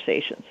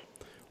conversations.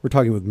 We're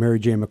talking with Mary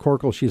Jane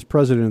McCorkle. She is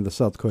president of the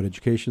South Dakota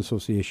Education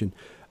Association,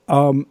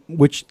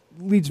 which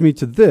leads me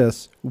to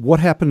this. What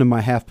happened to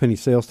my half-penny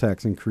sales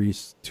tax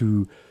increase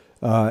to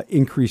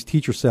increase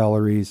teacher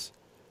salaries?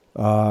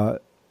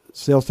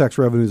 Sales tax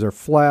revenues are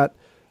flat.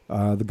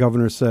 The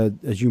governor said,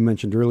 as you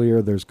mentioned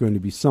earlier, there's going to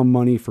be some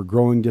money for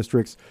growing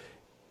districts.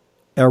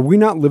 Are we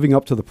not living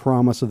up to the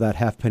promise of that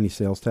half-penny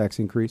sales tax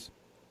increase?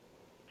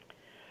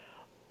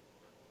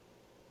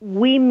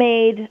 We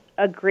made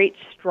a great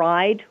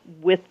stride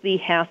with the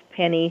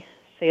half-penny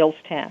sales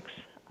tax.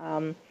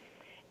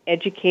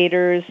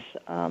 Educators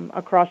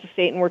across the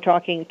state, and we're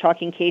talking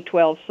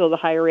K-12, so the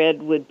higher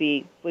ed would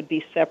be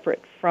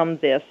separate from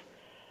this.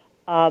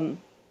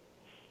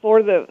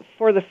 For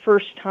the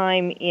first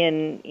time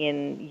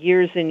in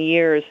years and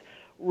years,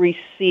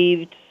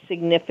 received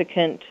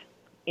significant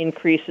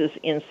increases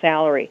in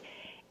salary,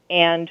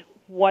 and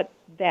what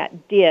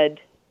that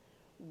did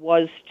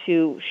was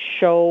to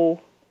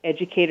show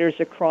educators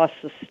across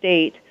the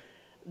state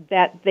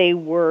that they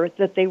were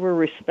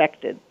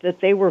respected,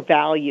 that they were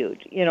valued.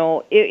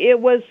 It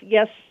was,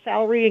 yes,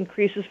 salary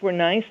increases were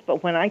nice,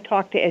 but when I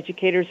talked to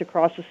educators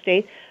across the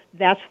state,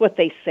 that's what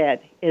they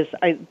said.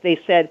 They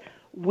said,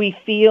 we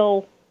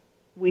feel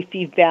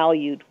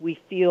valued, we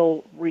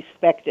feel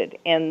respected,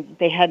 and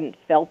they hadn't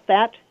felt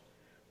that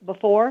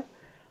before.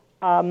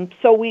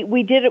 So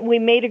we did it. We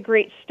made a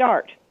great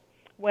start.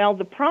 Well,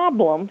 the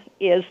problem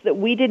is that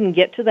we didn't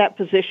get to that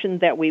position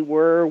that we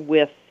were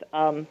with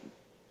the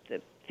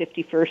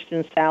 51st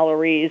in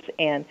salaries,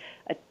 and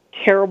a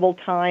terrible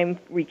time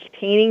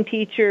retaining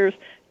teachers,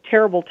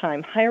 terrible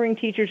time hiring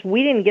teachers.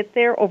 We didn't get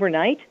there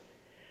overnight.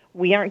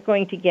 We aren't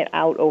going to get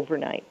out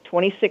overnight.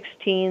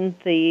 2016,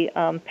 the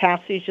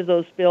passage of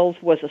those bills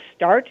was a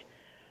start.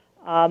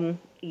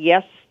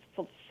 Yes,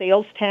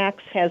 sales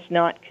tax has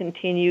not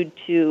continued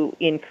to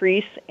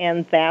increase,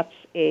 and that's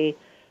a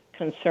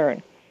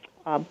concern.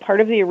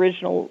 Part of the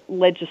original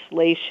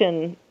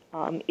legislation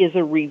is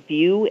a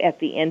review at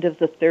the end of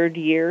the third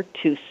year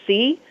to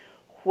see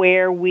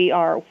where we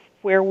are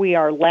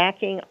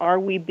lacking. Are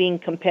we being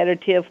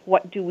competitive?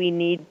 What do we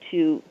need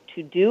to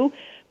do?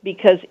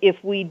 Because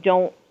if we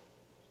don't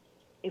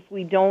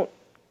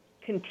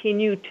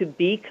continue to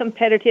be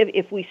competitive,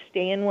 if we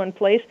stay in one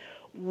place,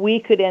 we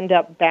could end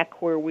up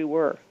back where we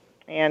were,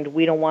 and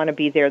we don't want to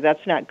be there.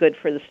 That's not good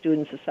for the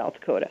students of South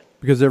Dakota.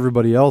 Because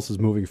everybody else is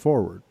moving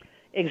forward.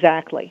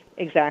 Exactly.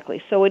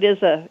 So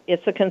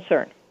it's a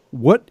concern.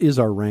 What is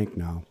our rank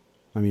now?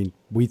 I mean,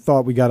 we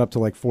thought we got up to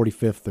like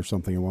 45th or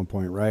something at one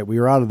point, right? We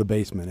were out of the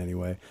basement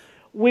anyway.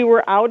 We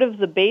were out of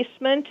the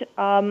basement.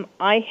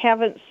 I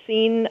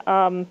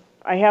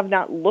have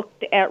not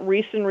looked at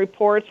recent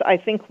reports. I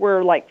think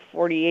we're like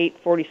 48,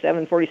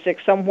 47,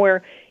 46,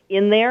 somewhere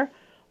in there.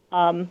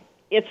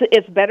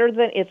 It's better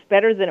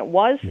than it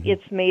was. Mm-hmm.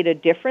 It's made a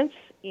difference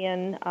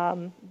in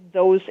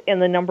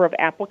the number of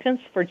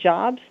applicants for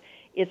jobs.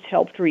 It's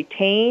helped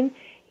retain.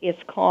 It's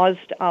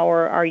caused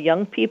our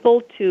young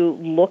people to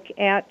look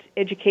at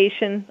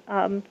education,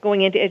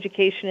 going into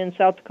education in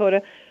South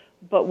Dakota,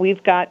 but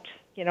we've got,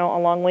 a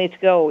long way to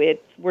go.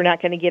 We're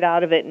not going to get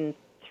out of it in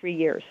 3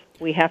 years.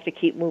 We have to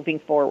keep moving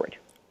forward.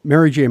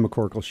 Mary J.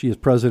 McCorkle, she is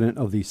president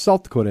of the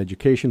South Dakota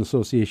Education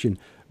Association.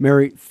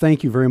 Mary,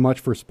 thank you very much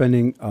for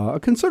spending a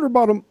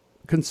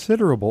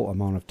considerable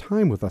amount of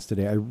time with us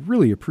today. I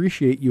really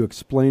appreciate you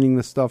explaining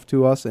this stuff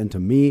to us and to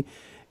me,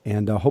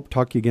 and hope to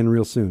talk to you again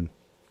real soon.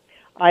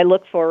 I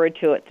look forward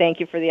to it. Thank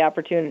you for the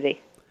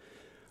opportunity.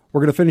 We're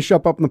going to finish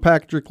up in the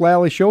Patrick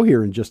Lally Show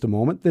here in just a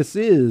moment. This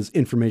is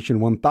Information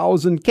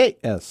 1000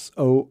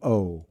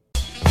 KSOO.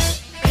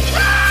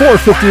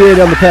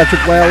 4:58 on the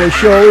Patrick Lally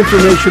Show.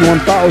 Information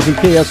 1000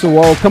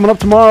 KSOO. Coming up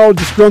tomorrow,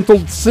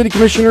 disgruntled City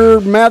Commissioner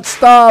Matt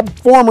Staub,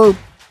 former.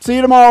 See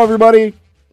you tomorrow, everybody.